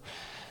go.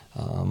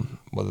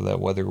 Whether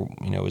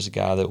it was a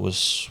guy that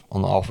was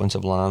on the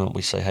offensive line that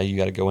we say, hey, you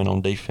got to go in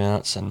on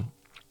defense, and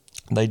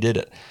they did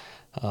it.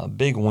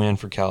 Big win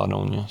for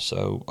Caledonia.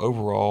 So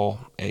overall,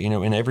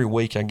 and every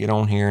week I get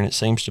on here and it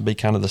seems to be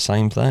kind of the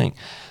same thing.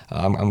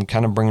 I'm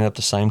kind of bringing up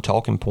the same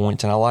talking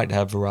points, and I like to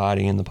have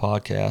variety in the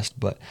podcast,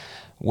 but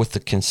with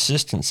the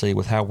consistency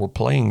with how we're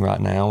playing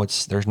right now,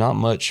 there's not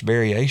much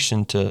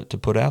variation to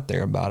put out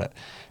there about it.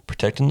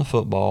 Protecting the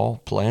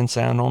football, playing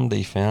sound on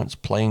defense,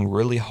 playing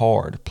really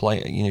hard.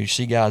 You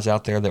see guys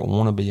out there that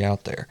want to be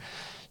out there.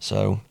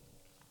 So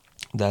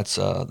that's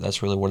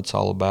really what it's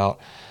all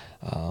about.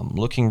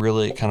 Looking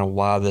really at kind of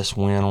why this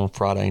win on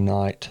Friday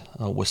night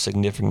was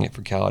significant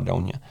for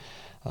Caledonia.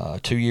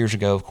 2 years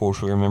ago, of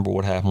course, we remember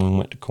what happened when we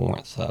went to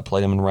Corinth.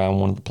 Played them in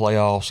round 1 of the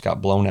playoffs,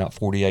 got blown out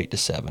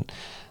 48-7.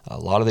 A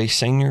lot of these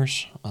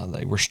seniors,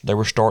 they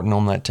were starting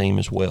on that team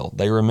as well.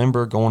 They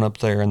remember going up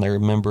there, and they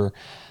remember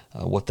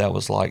what that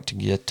was like to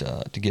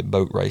get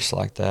boat raced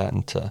like that,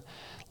 and to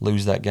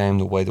lose that game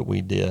the way that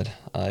we did.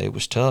 It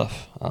was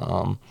tough.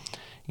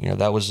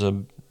 That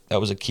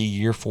was a key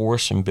year for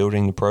us in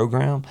building the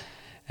program,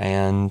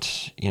 and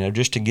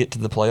just to get to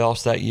the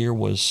playoffs that year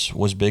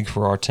was big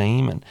for our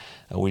team. And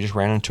we just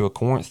ran into a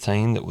Corinth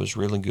team that was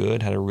really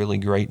good, had a really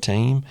great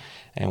team,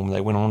 and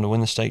they went on to win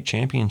the state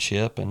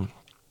championship. And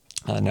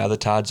now the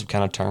tides have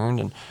kind of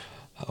turned, and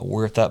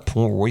we're at that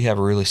point where we have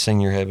a really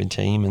senior-heavy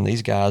team, and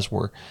these guys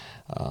were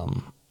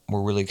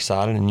really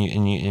excited. And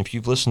if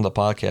you've listened to the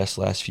podcast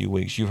the last few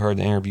weeks, you've heard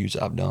the interviews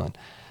I've done.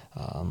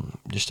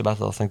 Just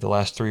about, I think, the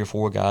last 3 or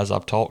 4 guys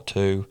I've talked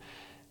to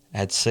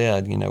had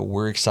said,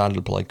 we're excited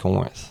to play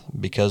Corinth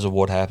because of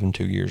what happened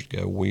 2 years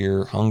ago.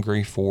 We're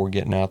hungry for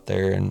getting out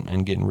there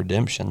and getting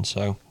redemption.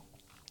 So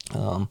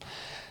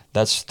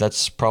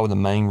that's probably the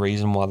main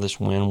reason why this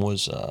win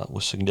was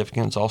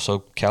significant. It's also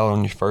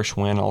Caledonia's first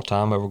win all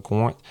time over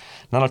Corinth.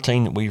 Not a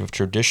team that we've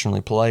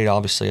traditionally played,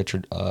 obviously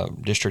a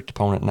district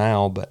opponent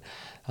now, but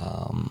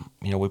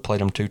we played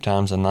them 2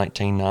 times in the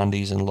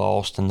 1990s and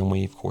lost, and then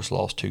we, of course,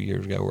 lost 2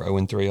 years ago. We're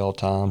 0-3 all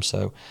time,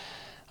 so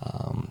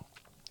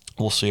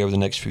we'll see over the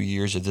next few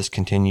years if this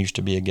continues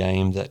to be a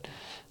game that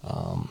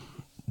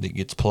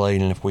gets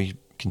played, and if we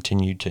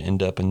continue to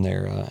end up in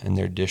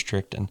their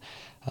district. And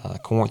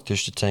Corinth,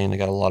 just a team, they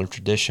got a lot of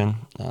tradition.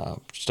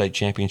 State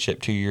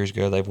championship 2 years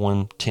ago, they've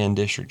won 10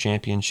 district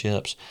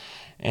championships.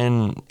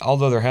 And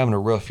although they're having a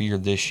rough year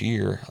this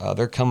year,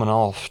 they're coming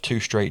off 2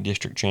 straight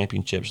district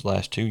championships the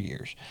last 2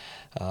 years.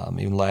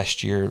 Even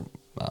last year,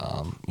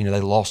 they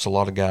lost a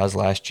lot of guys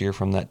last year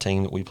from that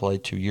team that we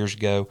played 2 years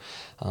ago.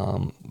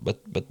 But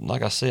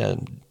like I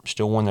said,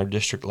 still won their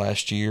district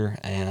last year,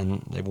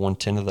 and they've won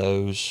 10 of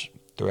those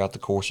throughout the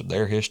course of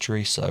their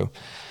history. So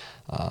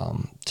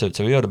to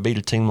be able to beat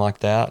a team like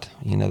that,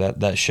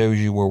 that shows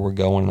you where we're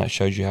going, and that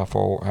shows you how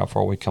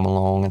far we come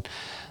along.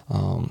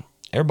 And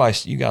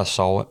you guys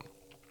saw it.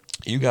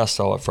 You guys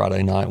saw it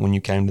Friday night when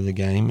you came to the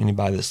game.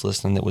 Anybody that's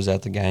listening that was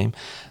at the game,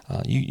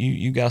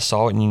 you guys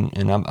saw it,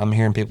 and I'm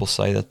hearing people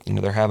say that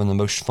they're having the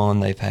most fun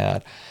they've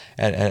had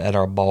at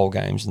our ball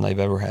games than they've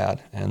ever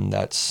had, and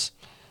that's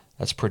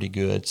pretty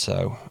good.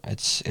 So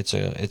it's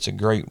a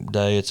great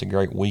day. It's a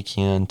great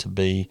weekend to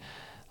be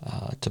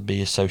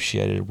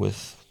associated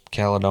with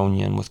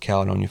Caledonia and with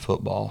Caledonia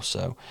football.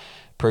 So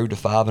proved to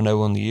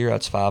 5-0 in the year.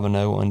 That's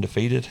 5-0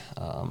 undefeated.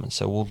 And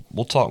so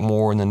we'll talk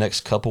more in the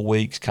next couple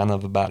weeks, kind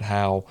of about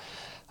how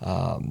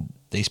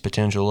these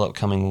potential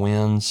upcoming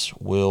wins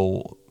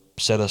will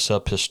set us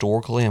up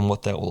historically and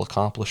what that will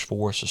accomplish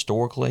for us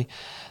historically.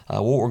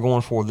 What we're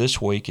going for this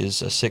week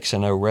is a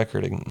 6-0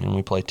 record, and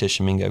we play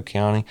Tishomingo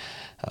County.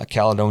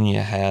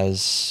 Caledonia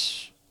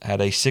has had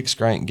a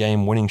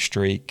 6-game winning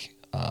streak.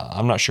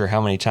 I'm not sure how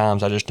many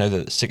times. I just know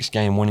that the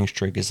 6-game winning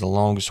streak is the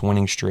longest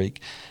winning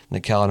streak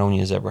that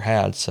Caledonia has ever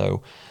had.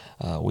 So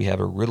we have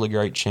a really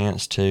great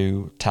chance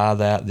to tie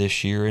that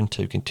this year and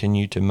to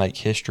continue to make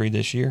history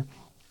this year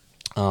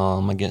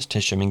against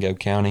Tishomingo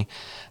County.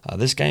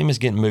 This game is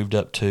getting moved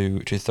up to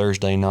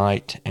Thursday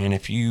night, and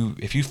if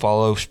you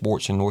follow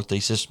sports in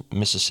Northeast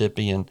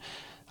Mississippi, and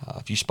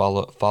if you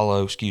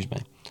follow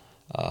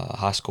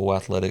high school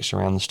athletics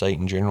around the state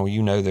in general,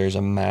 there's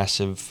a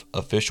massive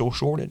official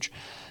shortage.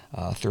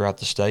 throughout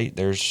the state.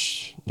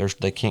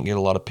 They can't get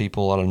a lot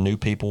of new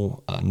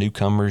people,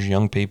 newcomers,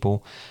 young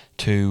people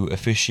to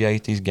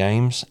officiate these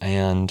games,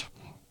 and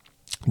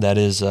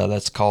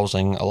that's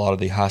causing a lot of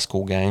the high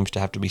school games to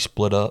have to be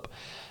split up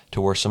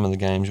to where some of the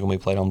games are going to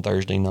be played on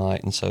Thursday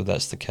night, and so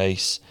that's the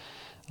case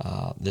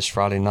this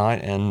Thursday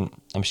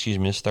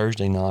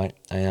night,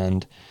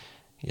 and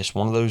it's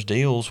one of those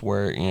deals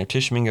where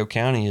Tishomingo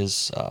County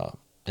is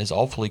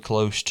awfully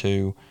close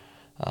to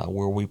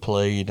where we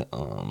played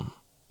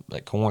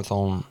at Corinth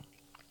on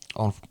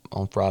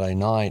Friday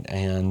night,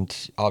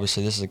 and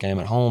obviously this is a game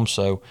at home,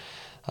 so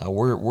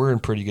we're in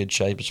pretty good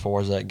shape as far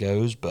as that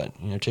goes. But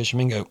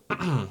Tishomingo,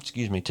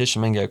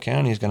 Tishomingo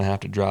County is going to have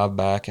to drive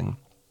back and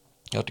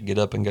have to get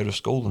up and go to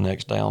school the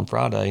next day on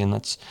Friday, and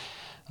it's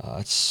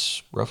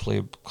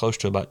roughly close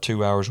to about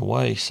 2 hours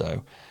away.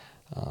 So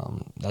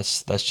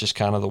that's just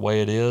kind of the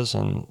way it is.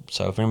 And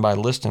so if anybody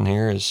listening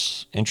here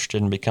is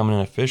interested in becoming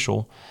an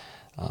official,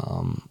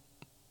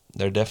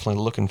 they're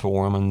definitely looking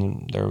for them,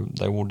 and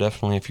they will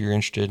definitely, if you're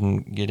interested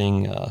in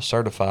getting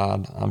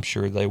certified, I'm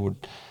sure they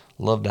would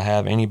love to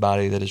have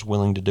anybody that is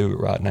willing to do it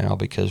right now,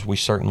 because we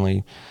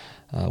certainly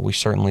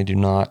do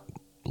not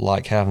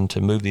like having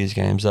to move these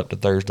games up to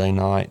Thursday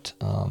night.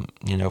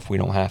 If we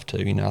don't have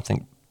to. I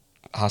think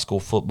high school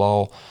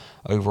football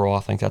overall, I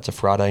think that's a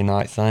Friday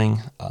night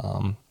thing.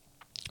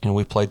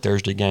 We've played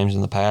Thursday games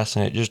in the past,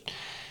 and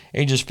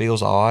it just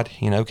feels odd,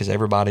 because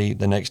everybody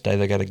the next day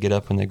they got to get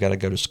up and they've got to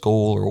go to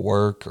school or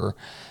work or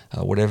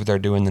whatever they're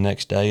doing the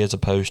next day, as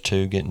opposed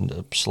to getting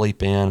to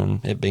sleep in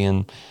and it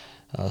being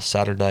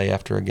Saturday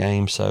after a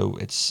game. So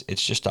it's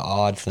just an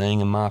odd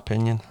thing, in my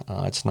opinion.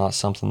 It's not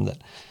something that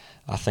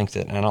I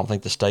don't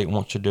think the state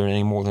wants to do it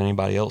any more than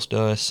anybody else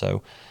does.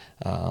 So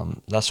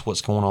that's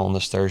what's going on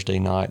this Thursday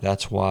night.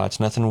 That's why it's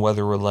nothing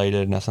weather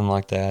related, nothing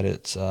like that.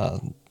 It's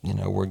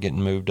we're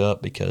getting moved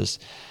up because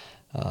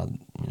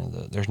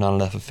there's not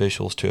enough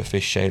officials to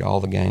officiate all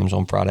the games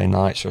on Friday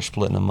nights. They're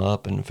splitting them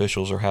up, and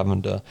officials are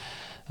having to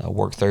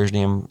work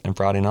Thursday and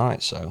Friday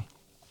night. So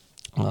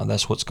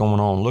that's what's going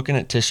on. Looking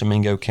at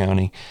Tishomingo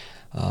County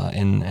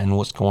and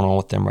what's going on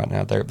with them right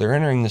now, they're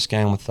entering this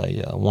game with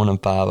a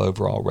 1-5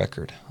 overall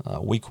record.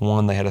 Week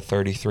 1, they had a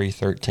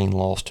 33-13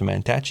 loss to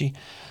Mantachie.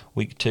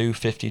 Week 2,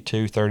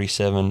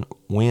 52-37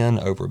 win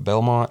over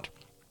Belmont.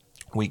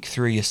 Week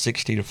 3, a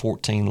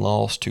 60-14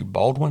 loss to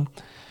Baldwin.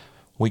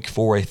 Week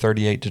 4, a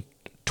 38-12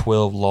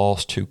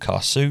 loss to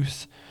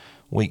Kossuth.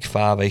 Week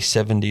 5, a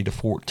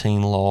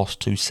 70-14 loss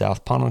to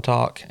South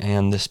Pontotoc.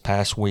 And this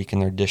past week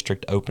in their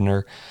district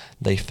opener,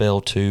 they fell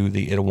to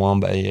the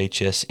Itawamba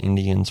AHS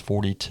Indians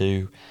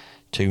 42-9.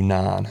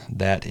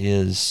 That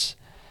is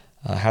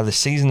how the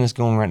season is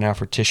going right now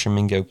for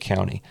Tishomingo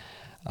County.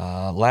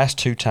 Last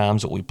 2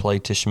 times that we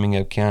played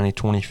Tishomingo County,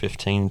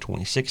 2015 and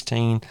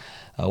 2016,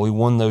 we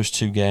won those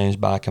 2 games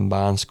by a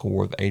combined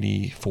score of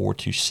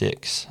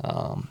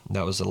 84-6.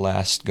 That was the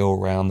last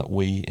go-around that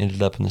we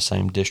ended up in the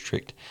same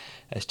district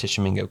as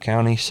Tishomingo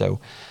County. So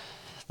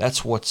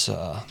that's what's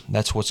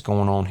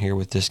going on here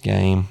with this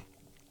game.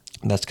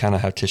 That's kind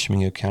of how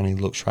Tishomingo County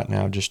looks right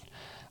now. Just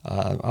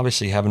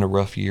obviously having a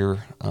rough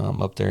year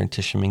up there in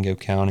Tishomingo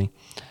County.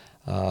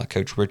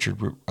 Coach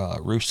Richard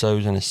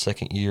Russo's in his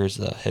second year as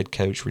the head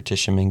coach for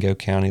Tishomingo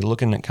County,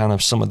 looking at kind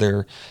of some of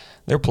their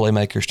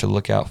playmakers to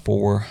look out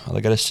for.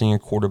 They got a senior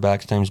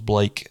quarterback. His name's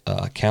Blake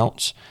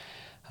Counts.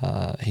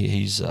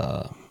 He's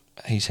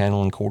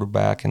handling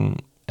quarterback,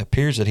 and it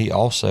appears that he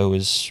also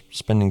is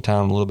spending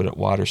time a little bit at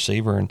wide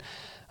receiver. And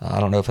I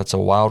don't know if that's a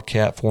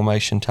wildcat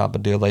formation type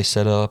of deal they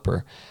set up,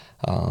 or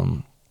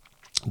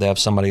they have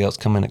somebody else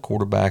come in at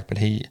quarterback. But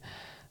he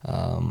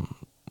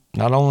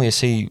not only is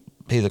he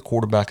the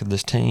quarterback of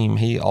this team,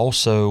 he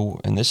also,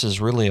 and this is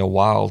really a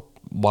wild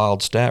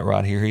stat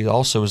right here, he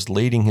also is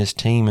leading his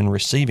team in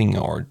receiving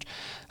yards.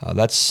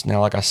 That's, now,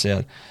 like I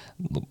said,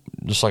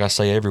 just like I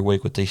say every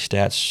week with these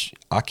stats,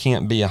 I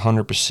can't be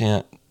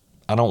 100%.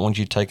 I don't want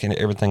you taking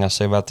everything I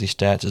say about these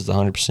stats as the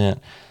 100%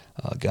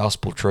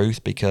 gospel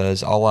truth,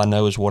 because all I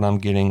know is what I'm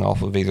getting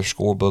off of either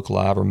Scorebook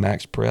Live or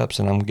Max Preps,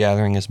 and I'm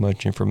gathering as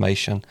much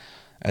information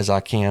as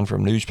I can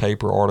from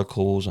newspaper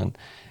articles and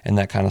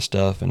that kind of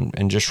stuff,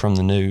 and just from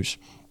the news.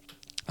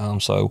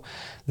 So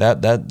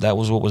that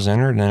was what was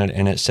entered,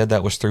 and it said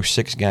that was through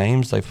 6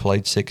 games. They've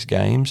played 6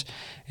 games.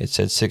 It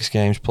said 6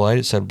 games played.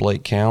 It said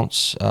Blake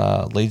Counts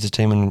leads the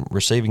team in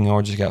receiving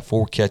yards. He's got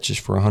 4 catches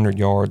for 100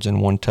 yards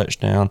and 1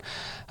 touchdown.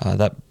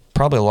 That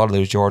probably a lot of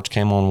those yards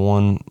came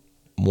on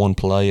one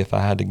play, if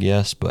I had to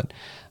guess, but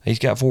he's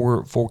got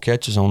four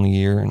catches on the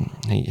year, and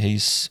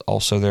he's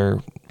also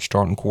their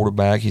starting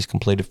quarterback. He's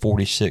completed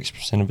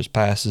 46% of his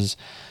passes,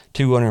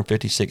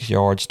 256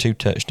 yards, 2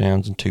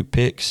 touchdowns, and 2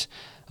 picks.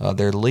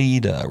 Their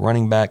lead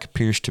running back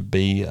appears to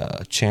be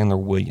Chandler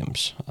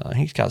Williams.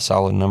 He's got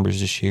solid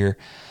numbers this year,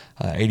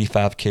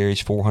 85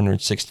 carries,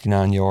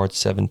 469 yards,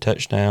 7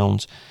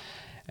 touchdowns,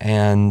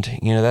 and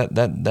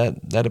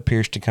that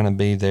appears to kind of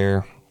be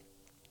their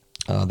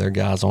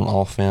guys on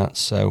offense.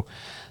 So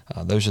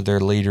those are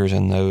their leaders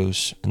in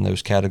those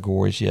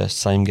categories. Yes,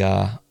 same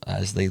guy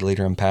as the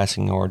leader in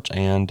passing yards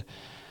and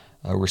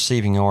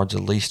receiving yards,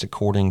 at least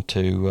according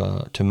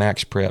to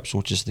Max Preps,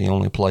 which is the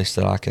only place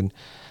that I could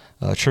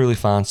truly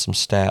find some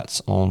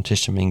stats on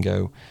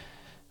Tishomingo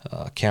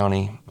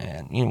County.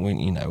 And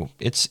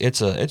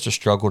it's a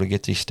struggle to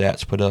get these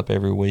stats put up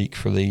every week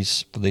for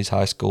these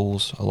high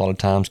schools. A lot of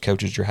times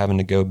coaches are having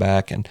to go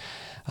back and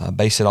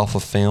base it off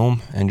of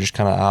film and just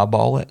kind of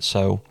eyeball it.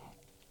 So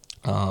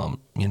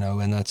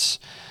and that's,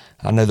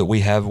 I know that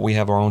we have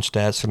our own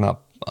stats. They're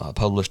not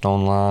published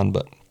online,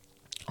 but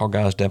our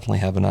guys definitely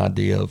have an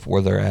idea of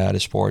where they're at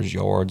as far as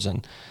yards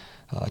and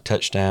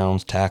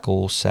touchdowns,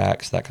 tackles,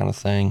 sacks, that kind of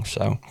thing.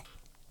 So,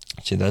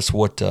 see, that's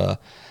what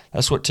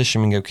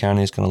Tishomingo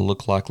County is going to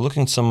look like.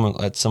 Looking at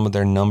some of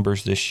their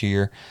numbers this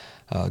year,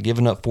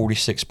 giving up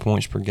 46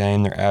 points per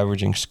game.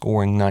 They're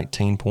scoring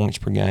 19 points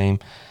per game.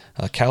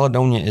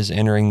 Caledonia is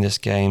entering this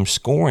game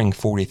scoring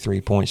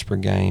 43 points per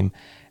game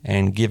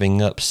and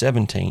giving up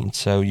 17.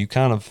 So you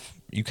kind of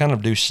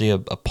do see a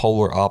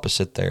polar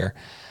opposite there.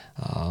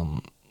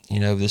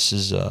 This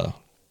is a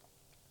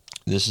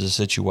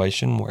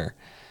situation where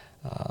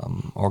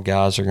our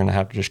guys are going to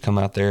have to just come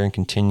out there and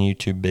continue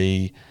to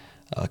be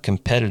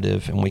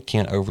competitive, and we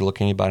can't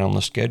overlook anybody on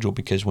the schedule,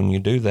 because when you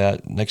do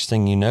that, next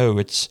thing you know,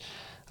 it's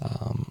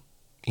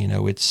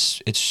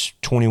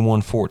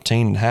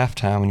 21-14 at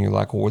halftime, and you're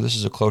like, well, this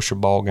is a closer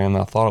ball game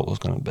than I thought it was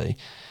going to be.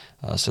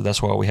 So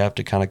that's why we have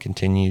to kind of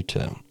continue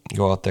to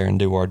go out there and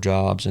do our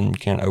jobs, and you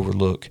can't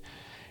overlook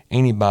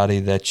anybody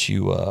that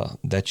you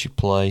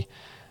play.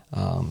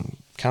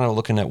 Kind of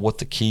looking at what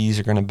the keys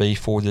are going to be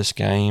for this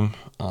game.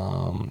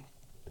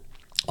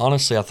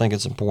 Honestly, I think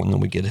it's important that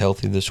we get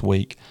healthy this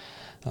week.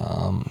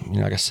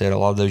 Like I said, a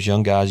lot of those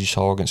young guys you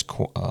saw against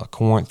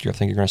Corinth, I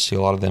think you're going to see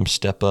a lot of them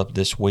step up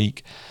this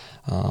week.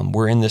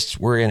 We're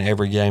in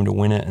every game to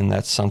win it, and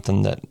that's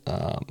something that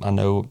I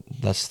know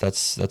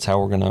that's how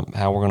we're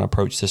gonna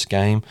approach this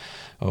game.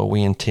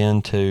 We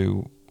intend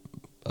to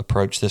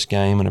approach this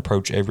game and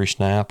approach every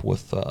snap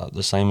with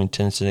the same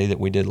intensity that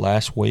we did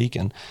last week,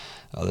 and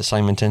the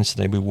same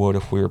intensity we would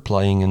if we were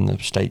playing in the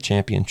state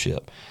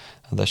championship.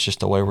 That's just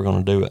the way we're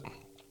going to do it.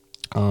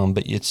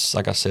 But it's,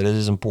 like I said, it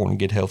is important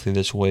to get healthy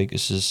this week.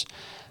 This is,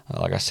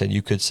 like I said,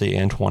 you could see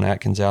Antoine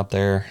Atkins out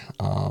there.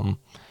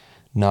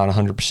 Not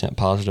 100%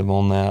 positive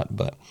on that,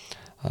 but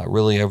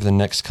really over the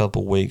next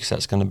couple weeks,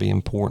 that's going to be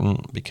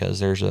important, because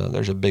there's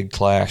a big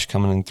clash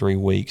coming in 3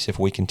 weeks. If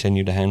we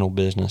continue to handle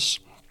business,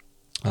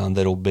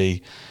 that'll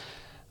be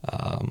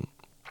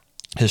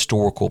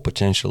historical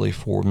potentially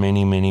for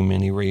many, many,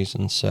 many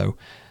reasons. So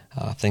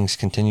things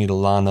continue to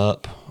line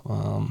up.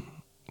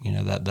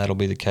 That'll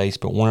be the case.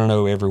 But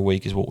 1-0 every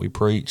week is what we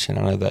preach, and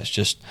I know that's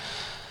just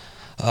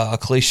a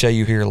cliche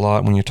you hear a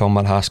lot when you're talking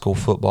about high school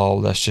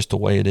football. That's just the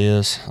way it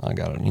is. We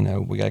got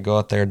to go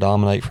out there,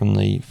 dominate from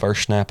the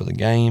first snap of the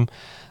game.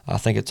 I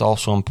think it's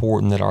also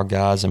important that our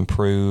guys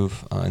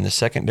improve in the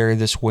secondary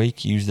this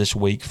week. Use this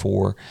week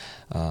for,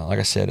 like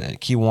I said,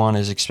 Q1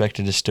 is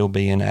expected to still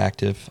be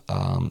inactive.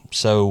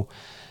 So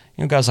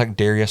guys like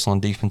Darius on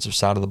the defensive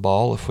side of the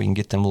ball, if we can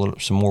get them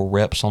some more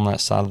reps on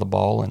that side of the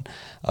ball and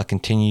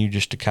continue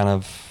just to kind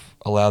of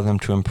allow them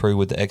to improve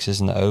with the X's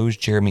and the O's.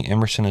 Jeremy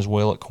Emerson as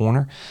well at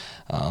corner,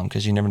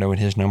 because you never know when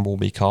his number will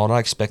be called. I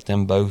expect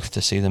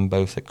to see them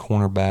both at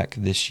cornerback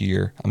this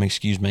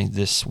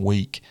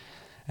week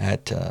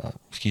at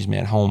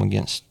home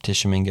against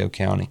Tishomingo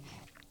County.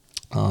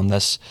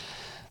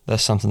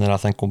 That's something that I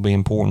think will be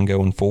important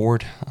going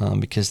forward,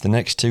 because the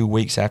next 2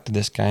 weeks after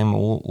this game,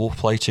 we'll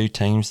play 2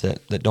 teams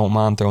that don't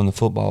mind throwing the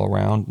football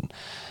around.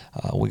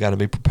 We got to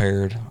be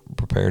prepared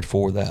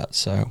for that.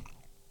 So,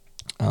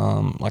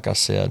 like I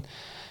said,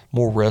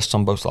 more rest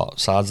on both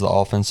sides of the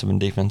offensive and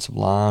defensive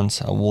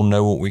lines. We'll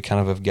know what we kind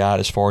of have got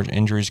as far as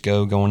injuries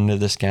go going into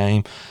this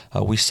game.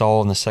 We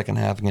saw in the second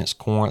half against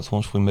Corinth,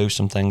 once we moved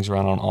some things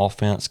around on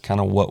offense,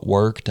 kind of what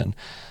worked and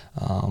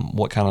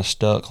what kind of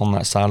stuck on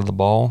that side of the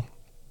ball.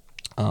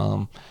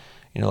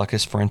 Like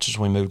for instance,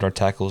 we moved our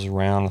tackles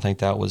around. I think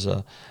that was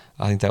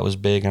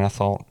big, and I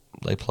thought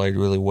they played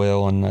really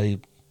well, and they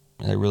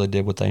really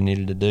did what they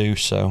needed to do.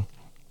 So,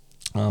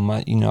 I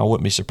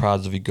wouldn't be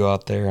surprised if you go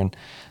out there and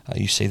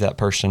you see that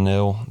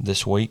personnel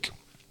this week.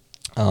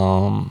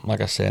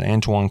 Like I said,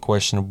 Antoine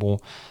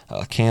questionable,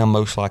 Cam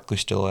most likely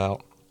still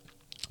out.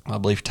 I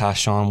believe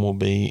Tyshawn will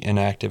be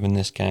inactive in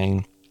this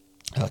game.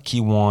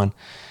 Keywan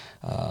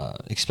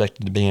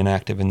expected to be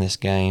inactive in this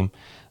game.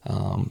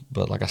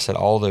 But like I said,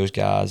 all those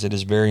guys, it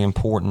is very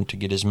important to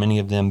get as many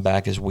of them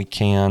back as we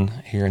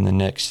can here in the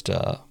next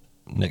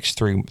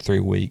 3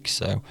 weeks.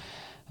 So,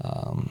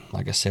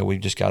 like I said, we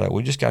just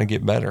gotta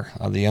get better.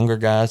 The younger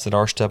guys that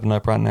are stepping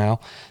up right now,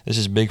 this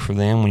is big for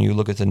them. When you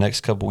look at the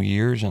next couple of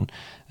years and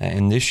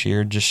this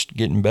year, just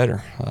getting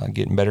better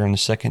in the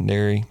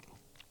secondary,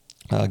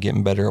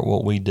 getting better at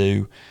what we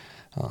do.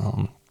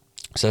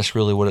 So that's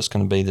really what it's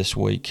going to be this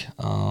week.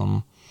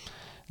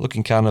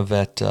 Looking kind of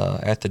at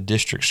the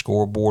district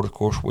scoreboard, of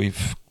course,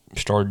 we've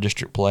started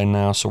district play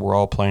now, so we're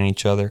all playing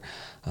each other.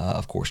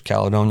 Of course,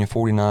 Caledonia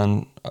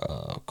 49,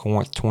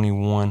 Corinth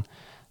 21,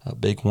 a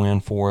big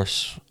win for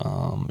us.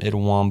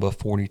 Itawamba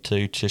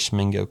 42,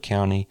 Tishomingo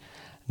County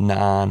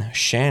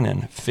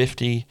Shannon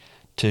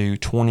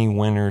 50-20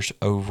 winners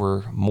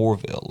over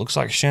Moorville. Looks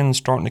like Shannon's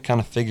starting to kind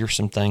of figure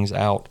some things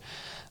out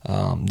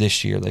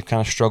this year. They've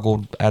kind of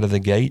struggled out of the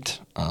gate.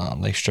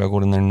 They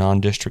struggled in their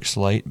non-district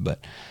slate, but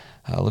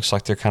looks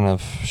like they're kind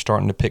of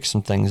starting to pick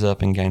some things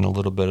up and gain a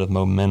little bit of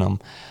momentum.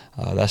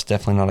 That's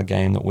definitely not a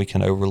game that we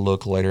can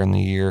overlook later in the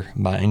year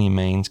by any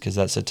means, because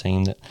that's a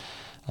team that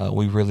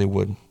we really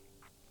would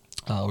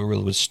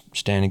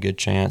stand a good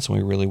chance, and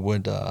we really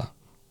would.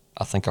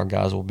 I think our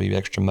guys will be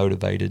extra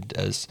motivated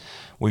as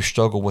we've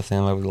struggled with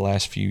them over the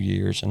last few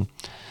years. And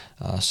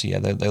so, yeah,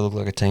 they look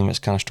like a team that's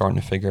kind of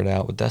starting to figure it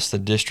out. But that's the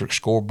district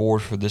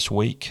scoreboard for this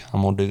week.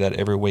 I'm going to do that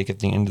every week at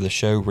the end of the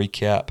show,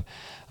 recap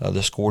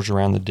the scores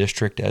around the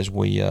district as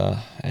we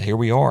here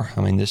we are.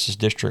 I mean, this is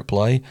district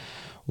play.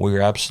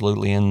 We're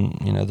absolutely in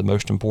the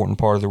most important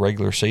part of the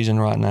regular season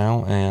right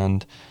now,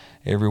 and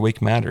every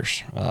week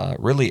matters.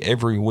 Really,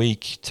 every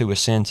week, to a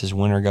sense, is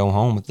win or go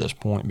home at this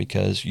point,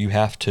 because you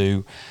have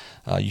to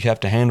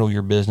handle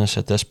your business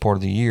at this part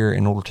of the year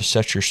in order to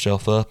set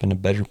yourself up in a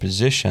better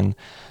position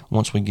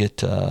once we get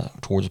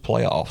towards the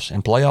playoffs.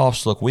 And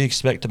playoffs, look, we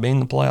expect to be in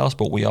the playoffs,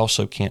 but we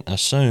also can't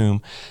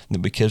assume that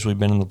because we've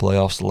been in the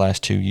playoffs the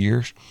last 2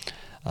 years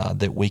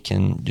that we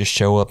can just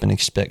show up and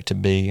expect to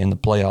be in the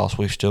playoffs.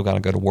 We've still got to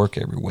go to work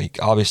every week.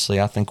 Obviously,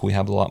 I think we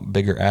have a lot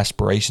bigger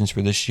aspirations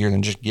for this year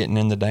than just getting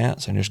in the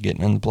dance and just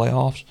getting in the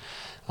playoffs.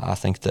 I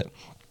think that,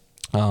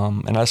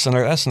 and that's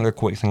another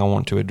quick thing I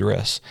want to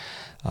address.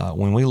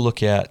 When we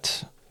look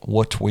at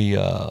what we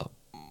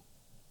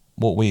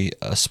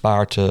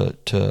aspire to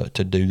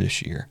do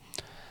this year,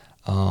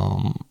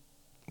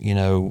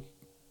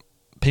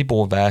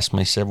 people have asked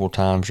me several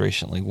times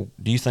recently, well,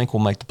 do you think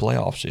we'll make the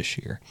playoffs this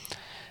year?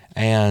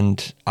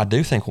 And I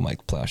do think we'll make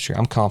the playoffs this year.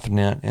 I'm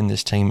confident in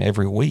this team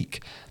every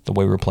week the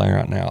way we're playing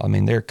right now. I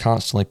mean, they're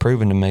constantly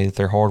proving to me that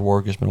their hard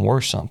work has been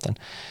worth something.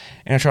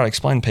 And I try to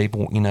explain to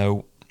people,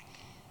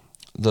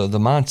 the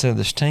mindset of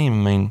this team.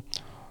 I mean,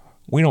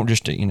 we don't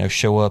just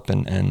show up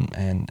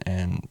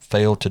and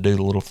fail to do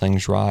the little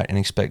things right and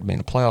expect to be in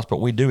the playoffs,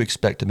 but we do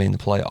expect to be in the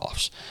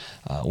playoffs.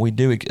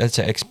 That's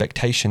an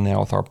expectation now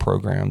with our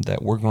program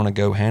that we're going to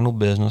go handle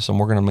business and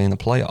we're going to be in the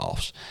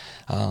playoffs.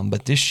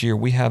 But this year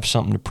we have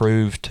something to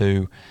prove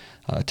to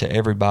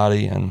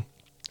everybody, and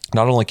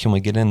not only can we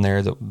get in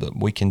there, that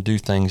we can do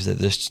things that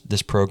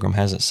this program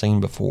hasn't seen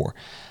before.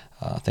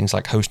 Things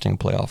like hosting a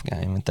playoff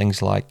game and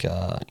things like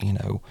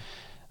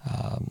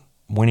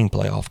winning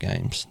playoff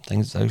games,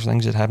 those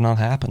things that have not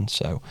happened.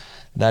 So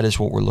that is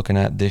what we're looking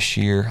at this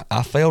year.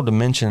 I failed to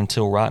mention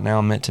until right now,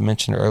 I meant to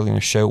mention it earlier in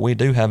the show, we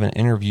do have an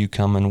interview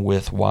coming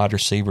with wide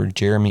receiver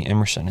Jeremy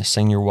Emerson, a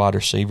senior wide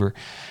receiver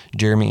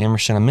Jeremy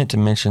Emerson. I meant to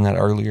mention that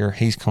earlier.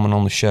 He's coming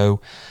on the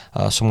show,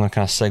 so I'm going to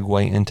kind of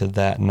segue into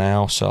that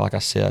now. So like I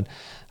said,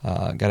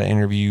 got an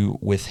interview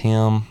with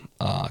him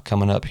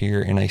coming up here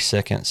in a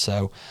second.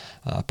 So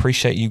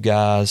appreciate you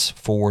guys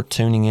for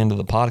tuning into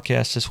the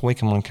podcast this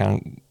week. I'm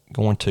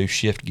going to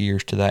shift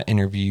gears to that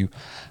interview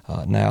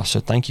now.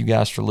 So thank you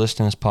guys for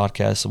listening. This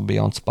podcast will be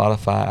on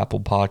Spotify, Apple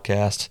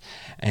Podcasts,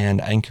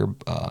 and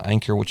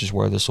Anchor, which is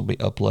where this will be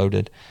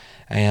uploaded.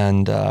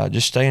 And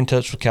just stay in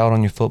touch with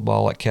Caledonia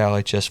Football at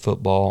CalHS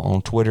Football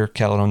on Twitter,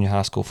 Caledonia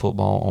High School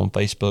Football on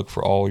Facebook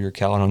for all your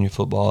Caledonia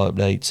football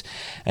updates.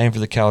 And for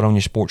the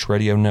Caledonia Sports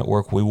Radio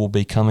Network, we will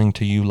be coming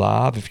to you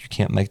live. If you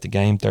can't make the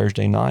game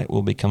Thursday night,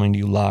 we'll be coming to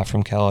you live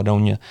from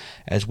Caledonia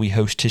as we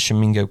host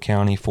Tishomingo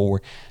County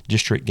for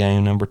district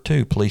game number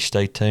 2. Please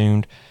stay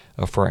tuned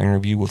for our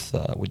interview with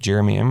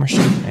Jeremy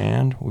Emerson,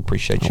 and we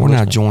appreciate you. We're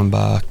now joined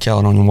by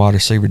Caledonia wide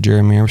receiver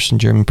Jeremy Emerson.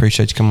 Jeremy,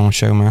 appreciate you coming on the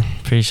show, man.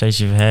 Appreciate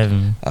you for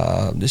having me.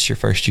 This is your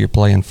first year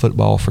playing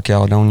football for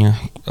Caledonia.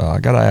 I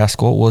got to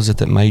ask, what was it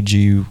that made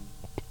you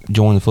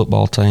join the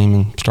football team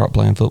and start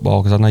playing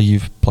football? Because I know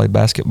you've played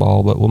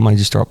basketball, but what made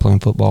you start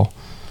playing football?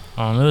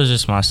 It was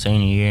just my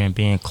senior year and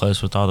being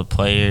close with all the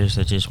players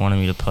that just wanted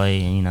me to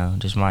play, and,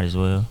 just might as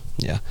well.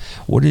 Yeah.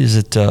 What is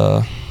it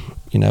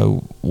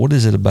what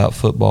is it about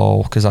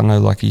football? Because I know,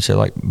 like you said,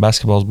 like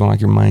basketball's been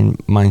like your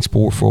main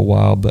sport for a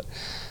while, but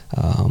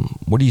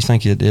what do you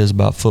think it is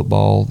about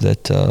football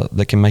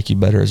that can make you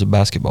better as a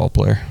basketball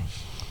player?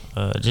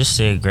 Just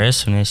the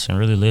aggressiveness and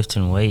really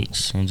lifting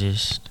weights and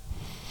just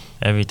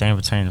everything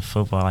pertaining to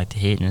football, like the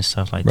hitting and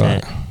stuff like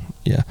that.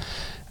 Yeah.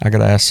 I got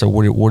to ask, so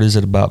what is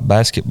it about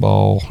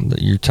basketball,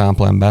 that your time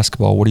playing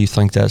basketball, what do you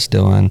think that's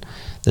doing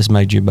that's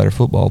made you a better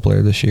football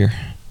player this year?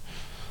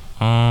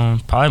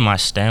 Probably my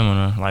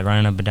stamina, like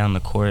running up and down the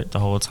court the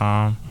whole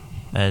time,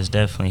 has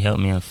definitely helped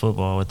me in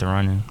football with the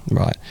running.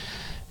 Right.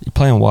 You're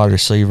playing wide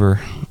receiver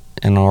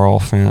in our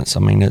offense. I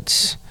mean,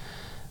 it's,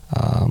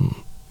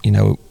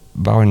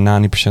 probably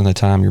 90% of the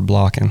time you're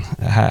blocking.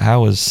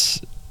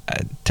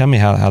 Tell me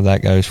how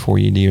that goes for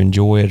you. Do you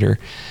enjoy it, or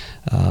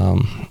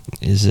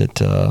is it,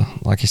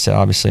 like you said,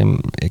 obviously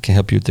it can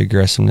help you with the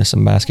aggressiveness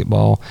in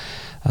basketball.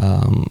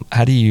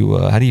 How do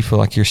you feel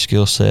like your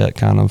skill set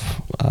kind of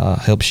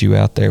helps you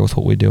out there with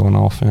what we do on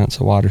offense,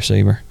 a wide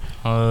receiver?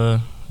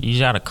 you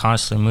got to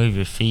constantly move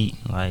your feet.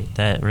 Like,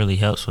 that really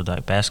helps with,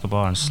 like,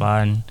 basketball and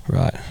sliding.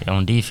 Right.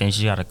 On defense,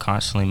 you got to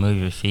constantly move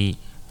your feet.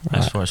 Right.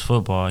 As far as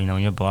football,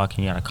 when you're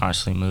blocking, you got to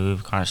constantly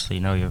move, constantly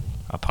know your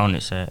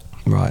opponent's at.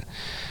 Right.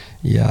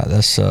 Yeah,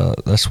 that's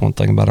one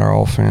thing about our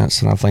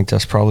offense, and I think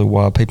that's probably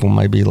why people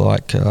may be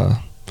like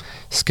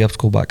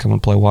skeptical about coming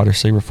to play wide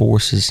receiver for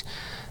us. Is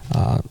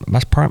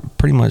that's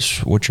pretty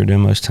much what you're doing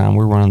most of the time.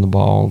 We're running the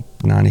ball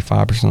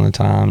 95% of the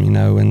time,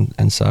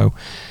 and so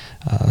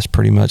it's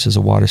pretty much as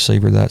a wide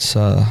receiver. That's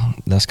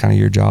kind of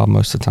your job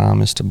most of the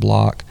time is to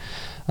block.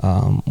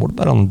 What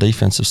about on the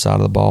defensive side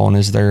of the ball? And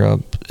is there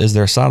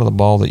a side of the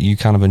ball that you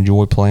kind of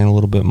enjoy playing a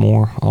little bit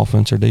more,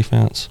 offense or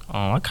defense?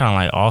 I kind of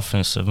like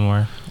offensive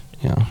more.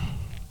 Yeah.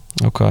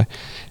 Okay.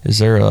 Is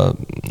there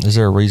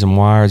a reason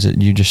why, or is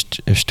it you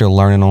just are still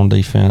learning on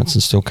defense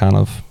and still kind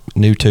of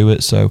new to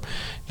it? So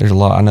there's a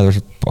lot. I know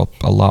there's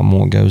a lot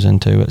more goes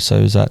into it. So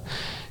is that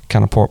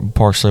kind of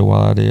partially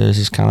why it is?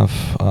 Is kind of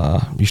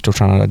you're still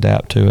trying to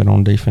adapt to it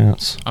on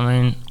defense?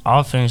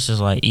 Offense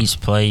is like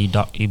each play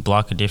you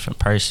block a different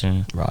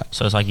person. Right.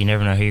 So it's like you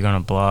never know who you're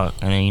gonna block,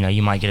 and then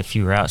you might get a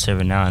few routes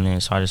every now and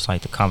then. So I just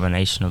like the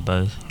combination of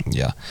both.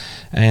 Yeah.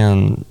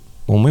 And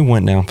when we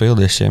went downfield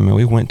this year,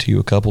 we went to you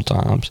a couple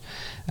times,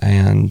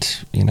 and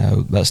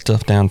that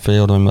stuff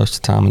downfield. Most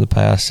of the time in the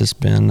past, it's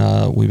been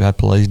we've had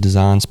plays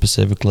designed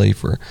specifically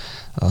for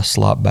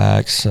slot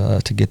backs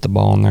to get the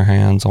ball in their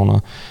hands on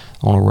a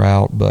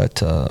route.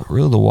 But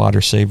really, the wide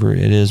receiver,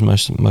 it is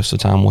most of the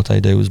time what they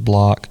do is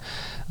block.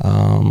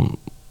 What's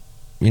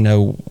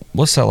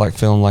that like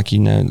feeling like,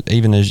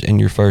 even as in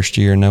your first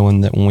year,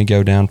 knowing that when we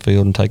go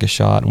downfield and take a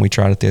shot, and we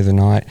tried it the other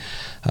night,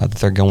 that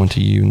they're going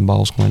to you and the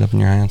ball's going up in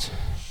your hands?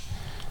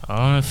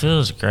 It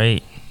feels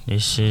great.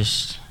 It's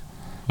just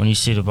when you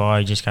see the ball,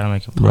 you just got to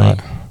make a play. Right.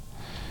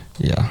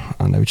 Yeah,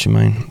 I know what you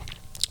mean.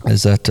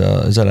 Is that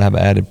have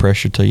added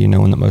pressure to you,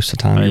 knowing that most of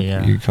the time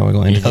you're probably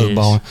going to end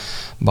up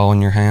ball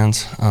in your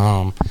hands?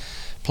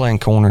 Playing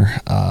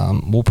corner,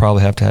 we'll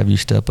probably have to have you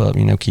step up.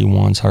 Key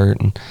one's hurt,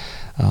 and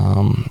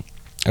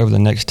over the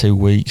next 2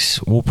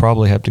 weeks, we'll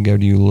probably have to go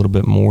to you a little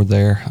bit more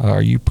there.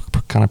 Are you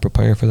kind of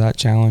prepared for that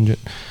challenge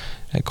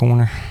at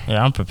corner?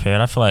 Yeah, I'm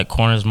prepared. I feel like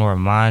corner is more a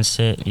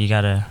mindset. You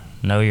got to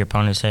know your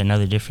opponent's head, know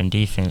the different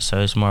defense, so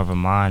it's more of a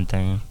mind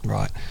thing.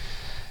 Right.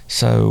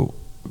 So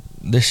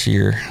this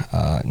year,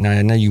 now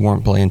I know you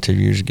weren't playing 2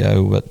 years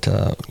ago, but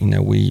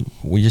we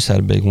just had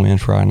a big win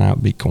Friday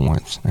night, beat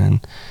Corinth, and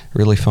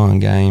really fun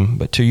game.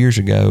 But 2 years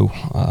ago,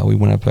 we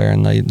went up there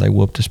and they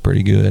whooped us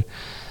pretty good.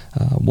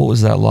 What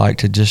was that like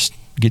to just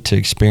get to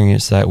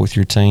experience that with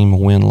your team, a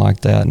win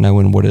like that,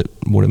 knowing what it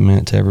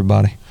meant to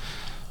everybody?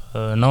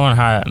 Knowing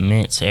how it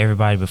meant to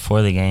everybody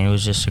before the game, it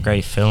was just a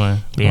great feeling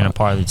being a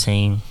part of the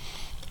team,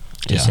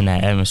 just in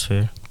that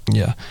atmosphere.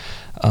 Yeah.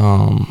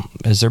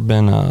 Has there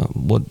been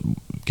what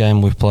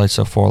game we've played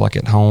so far, like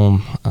at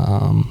home?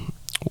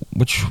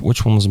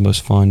 Which one was the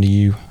most fun to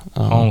you?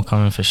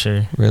 Homecoming for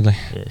sure. Really?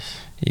 Yes.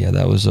 Yeah,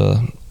 that was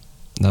a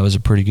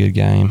pretty good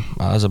game.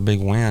 That was a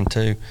big win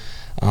too.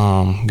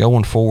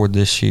 Going forward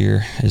this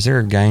year, is there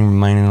a game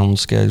remaining on the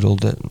schedule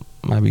that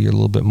maybe you're a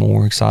little bit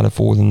more excited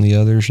for than the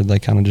others, or they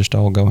kind of just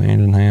all go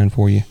hand in hand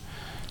for you?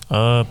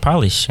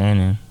 Probably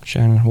Shannon.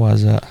 Shannon, why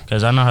is that?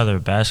 Because I know how their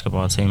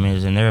basketball team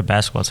is, and their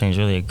basketball team is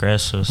really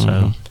aggressive.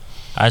 So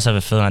I just have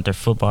a feeling that their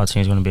football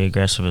team is going to be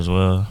aggressive as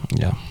well.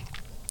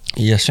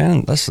 Yeah,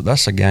 Shannon.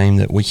 That's a game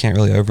that we can't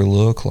really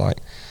overlook. Like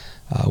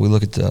we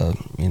look at the,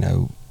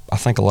 I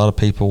think a lot of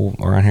people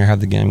around here have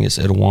the game against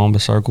Itawamba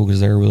Circle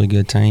because they're a really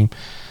good team.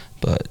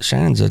 But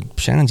Shannon's a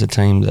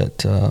team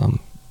that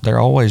they're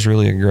always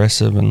really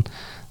aggressive, and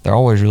they're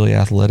always really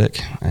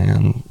athletic,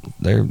 and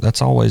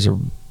that's always a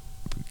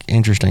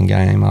interesting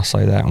game. I'll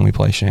say that when we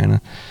play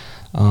Shannon.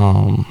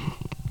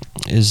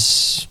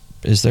 Is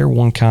there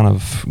one kind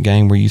of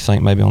game where you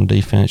think maybe on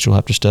defense you'll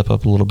have to step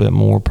up a little bit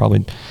more?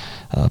 Probably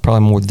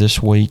more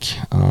this week.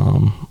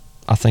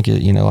 I think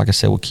like I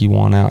said, with Key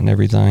One out and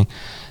everything,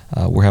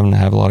 we're having to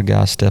have a lot of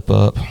guys step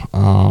up.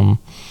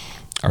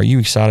 Are you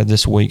excited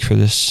this week for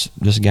this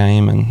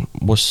game? And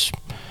what's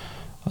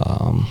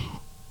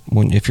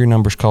if your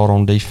number's called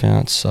on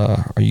defense,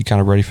 are you kind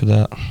of ready for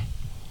that?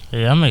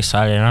 Yeah, I'm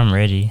excited and I'm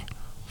ready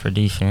for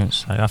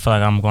defense. Like I feel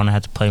like I'm going to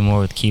have to play more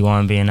with Key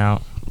One being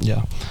out.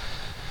 Yeah,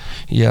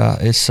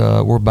 it's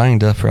we're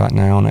banged up right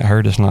now, and it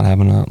hurt us not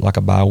having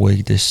a bye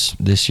week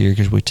this year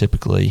because we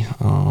typically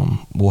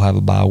will have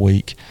a bye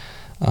week.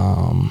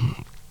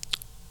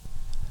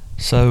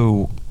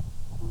 So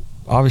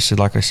obviously,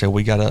 like I said,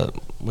 we got a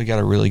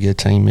really good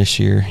team this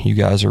year. You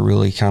guys are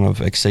really kind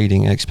of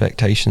exceeding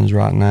expectations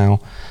right now.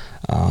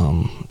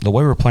 The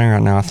way we're playing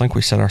right now, I think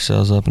we set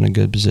ourselves up in a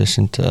good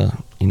position to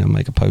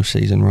make a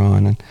postseason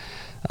run,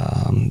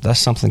 and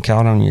that's something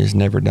Caledonia has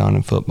never done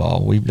in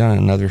football. We've done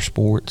it in other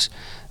sports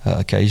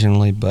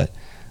occasionally, but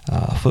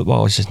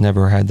football has just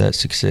never had that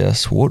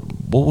success. What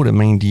would it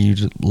mean to you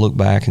to look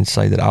back and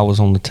say that I was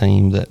on the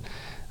team that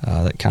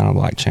kind of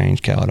like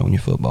changed Caledonia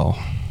football?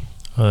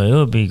 It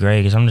would be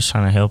great because I'm just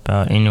trying to help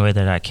out any way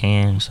that I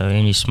can. So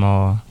any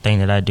small thing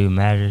that I do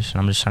matters, and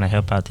I'm just trying to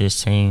help out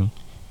this team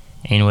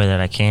any way that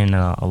I can in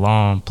a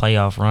long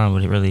playoff run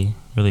would really,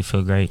 really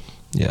feel great.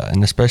 Yeah,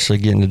 and especially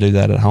getting to do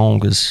that at home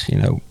because,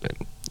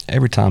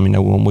 every time,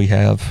 when we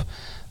have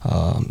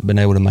been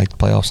able to make the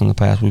playoffs in the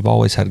past, we've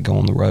always had to go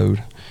on the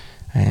road.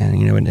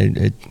 And,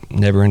 it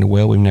never ended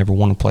well. We've never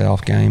won a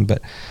playoff game.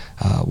 But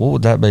what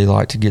would that be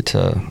like to get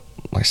to,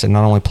 like I said,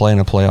 not only play in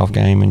a playoff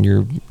game in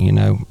your,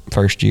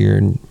 first year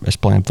and as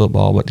playing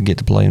football, but to get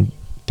to play in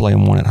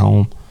one at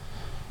home?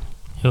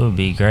 It would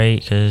be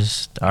great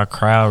because our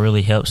crowd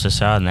really helps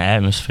us out in the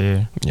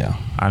atmosphere. Yeah.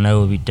 I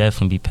know it would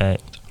definitely be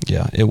packed.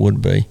 Yeah, it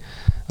would be.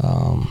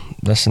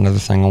 That's another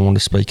thing I wanted to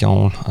speak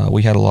on.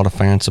 We had a lot of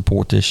fan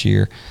support this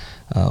year.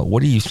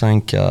 What do you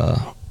think?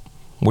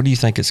 What do you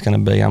think it's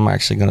going to be? I'm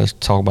actually going to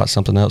talk about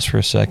something else for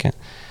a second.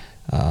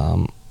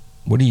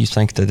 What do you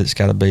think that it's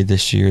got to be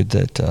this year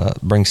that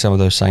brings some of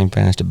those same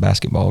fans to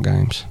basketball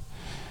games?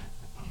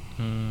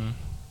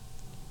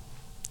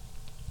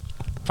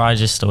 Probably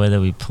just the way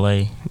that we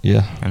play.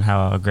 Yeah. And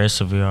how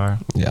aggressive we are.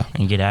 Yeah.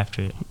 And get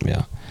after it.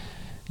 Yeah.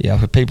 Yeah,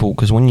 for people,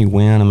 because when you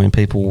win,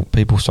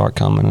 people start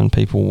coming and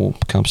people will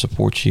come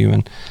support you,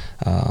 and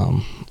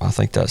I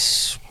think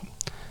that's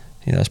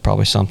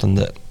probably something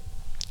that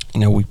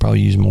we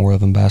probably use more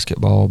of in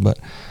basketball. But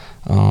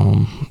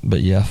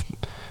yeah,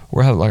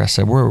 like I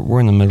said, we're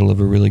in the middle of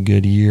a really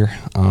good year.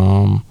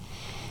 When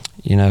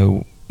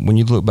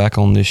you look back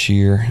on this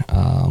year,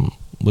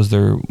 was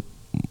there,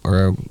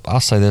 or I'll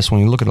say this,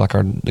 when you look at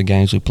the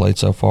games we played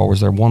so far, was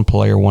there one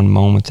play or one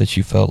moment that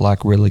you felt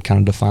like really kind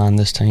of defined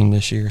this team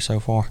this year so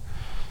far?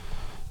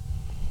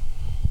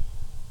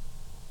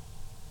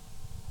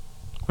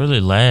 Really,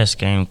 last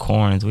game,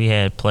 Corinth, we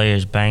had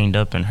players banged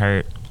up and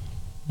hurt,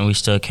 and we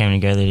still came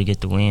together to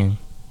get the win.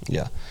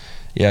 Yeah.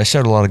 Yeah, it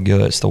showed a lot of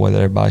guts the way that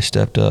everybody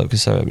stepped up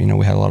because,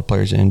 we had a lot of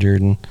players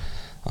injured, and,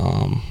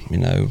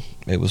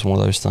 it was one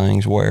of those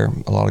things where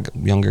a lot of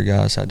younger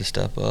guys had to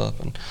step up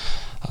and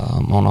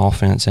on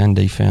offense and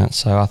defense.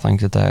 So I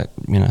think that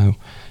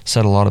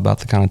said a lot about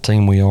the kind of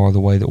team we are, the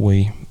way that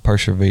we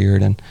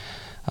persevered and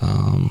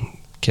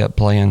kept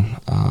playing.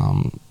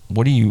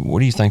 What do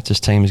you think this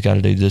team has got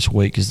to do this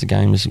week? Because the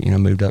game is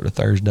moved up to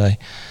Thursday.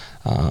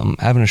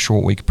 Having a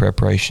short week of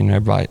preparation,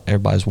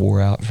 everybody's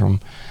wore out from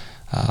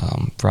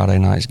Friday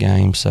night's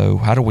game. So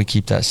how do we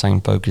keep that same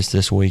focus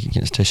this week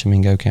against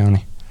Tishomingo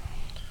County?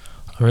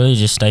 Really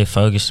just stay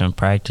focused in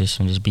practice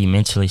and just be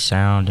mentally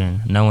sound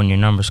and knowing your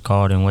number's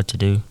called and what to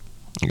do.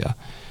 Yeah.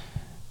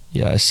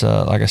 Yeah, it's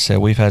like I said,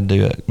 we've had to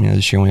do it.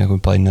 This year we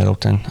played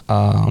Nettleton.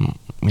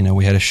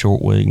 We had a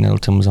short week.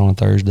 Nettleton was on a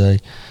Thursday.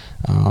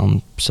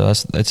 So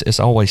it's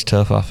always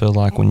tough, I feel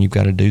like, when you've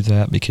got to do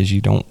that because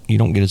you don't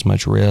get as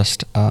much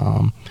rest.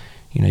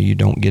 You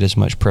don't get as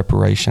much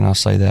preparation. I'll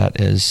say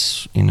that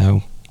as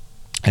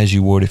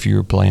you would if you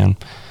were playing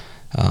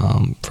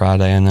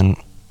Friday and then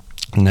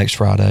next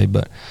Friday.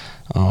 But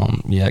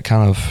yeah, it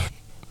kind of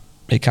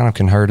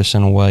can hurt us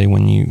in a way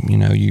when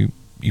you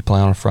play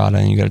on a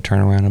Friday and you got to turn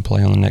around and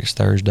play on the next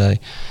Thursday.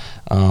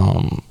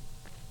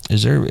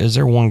 Is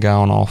there one guy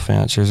on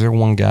offense, or is there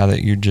one guy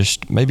that you're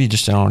just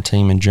on our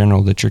team in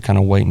general that you're kind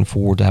of waiting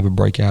for to have a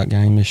breakout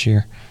game this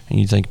year, and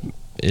you think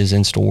is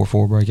in store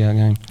for a breakout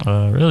game?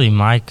 Really,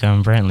 Mike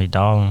and Brantley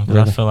Dahlin.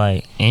 Really? I feel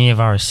like any of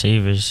our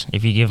receivers,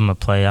 if you give them a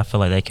play, I feel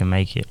like they can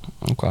make it.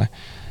 Okay.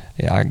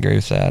 Yeah, I agree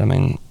with that.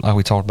 Like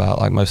we talked about,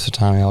 like most of the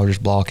time y'all are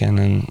just blocking,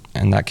 and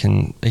it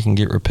can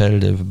get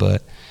repetitive.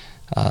 But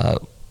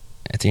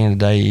at the end of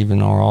the day,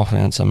 even our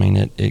offense,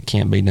 it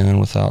can't be done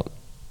without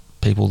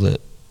people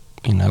that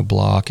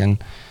block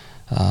and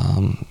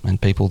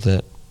people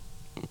that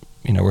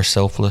are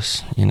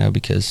selfless.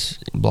 Because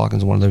blocking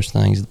is one of those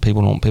things that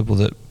people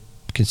that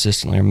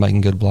consistently are making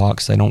good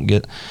blocks. They don't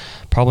get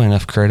probably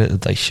enough credit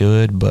that they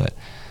should, but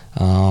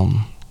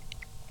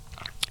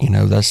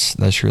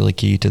that's really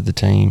key to the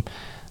team.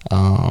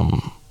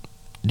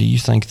 Do you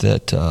think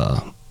that,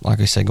 like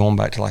I said, going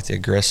back to like the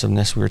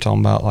aggressiveness we were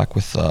talking about, like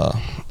with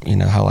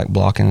how like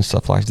blocking and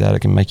stuff like that, it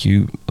can make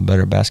you a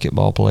better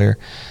basketball player?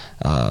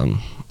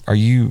 Do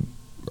you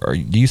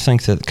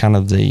think that kind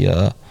of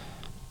the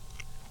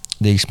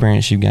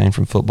experience you gained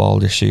from football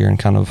this year and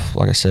kind of,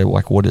 like I said,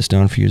 like what it's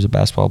done for you as a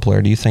basketball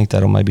player, do you think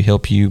that'll maybe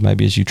help you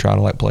maybe as you try to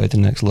like play at the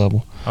next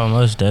level? Oh,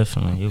 most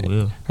definitely, it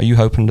will. Are you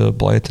hoping to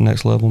play at the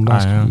next level in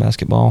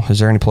basketball? Is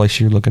there any place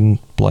you're looking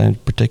to play in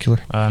particular?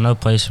 No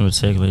place in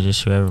particular,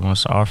 just whoever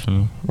wants to offer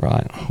me.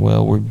 Right.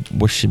 Well, we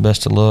wish you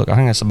best of luck. I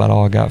think that's about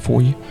all I got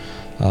for you.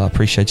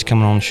 Appreciate you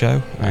coming on the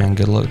show, and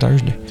good luck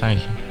Thursday.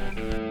 Thank you.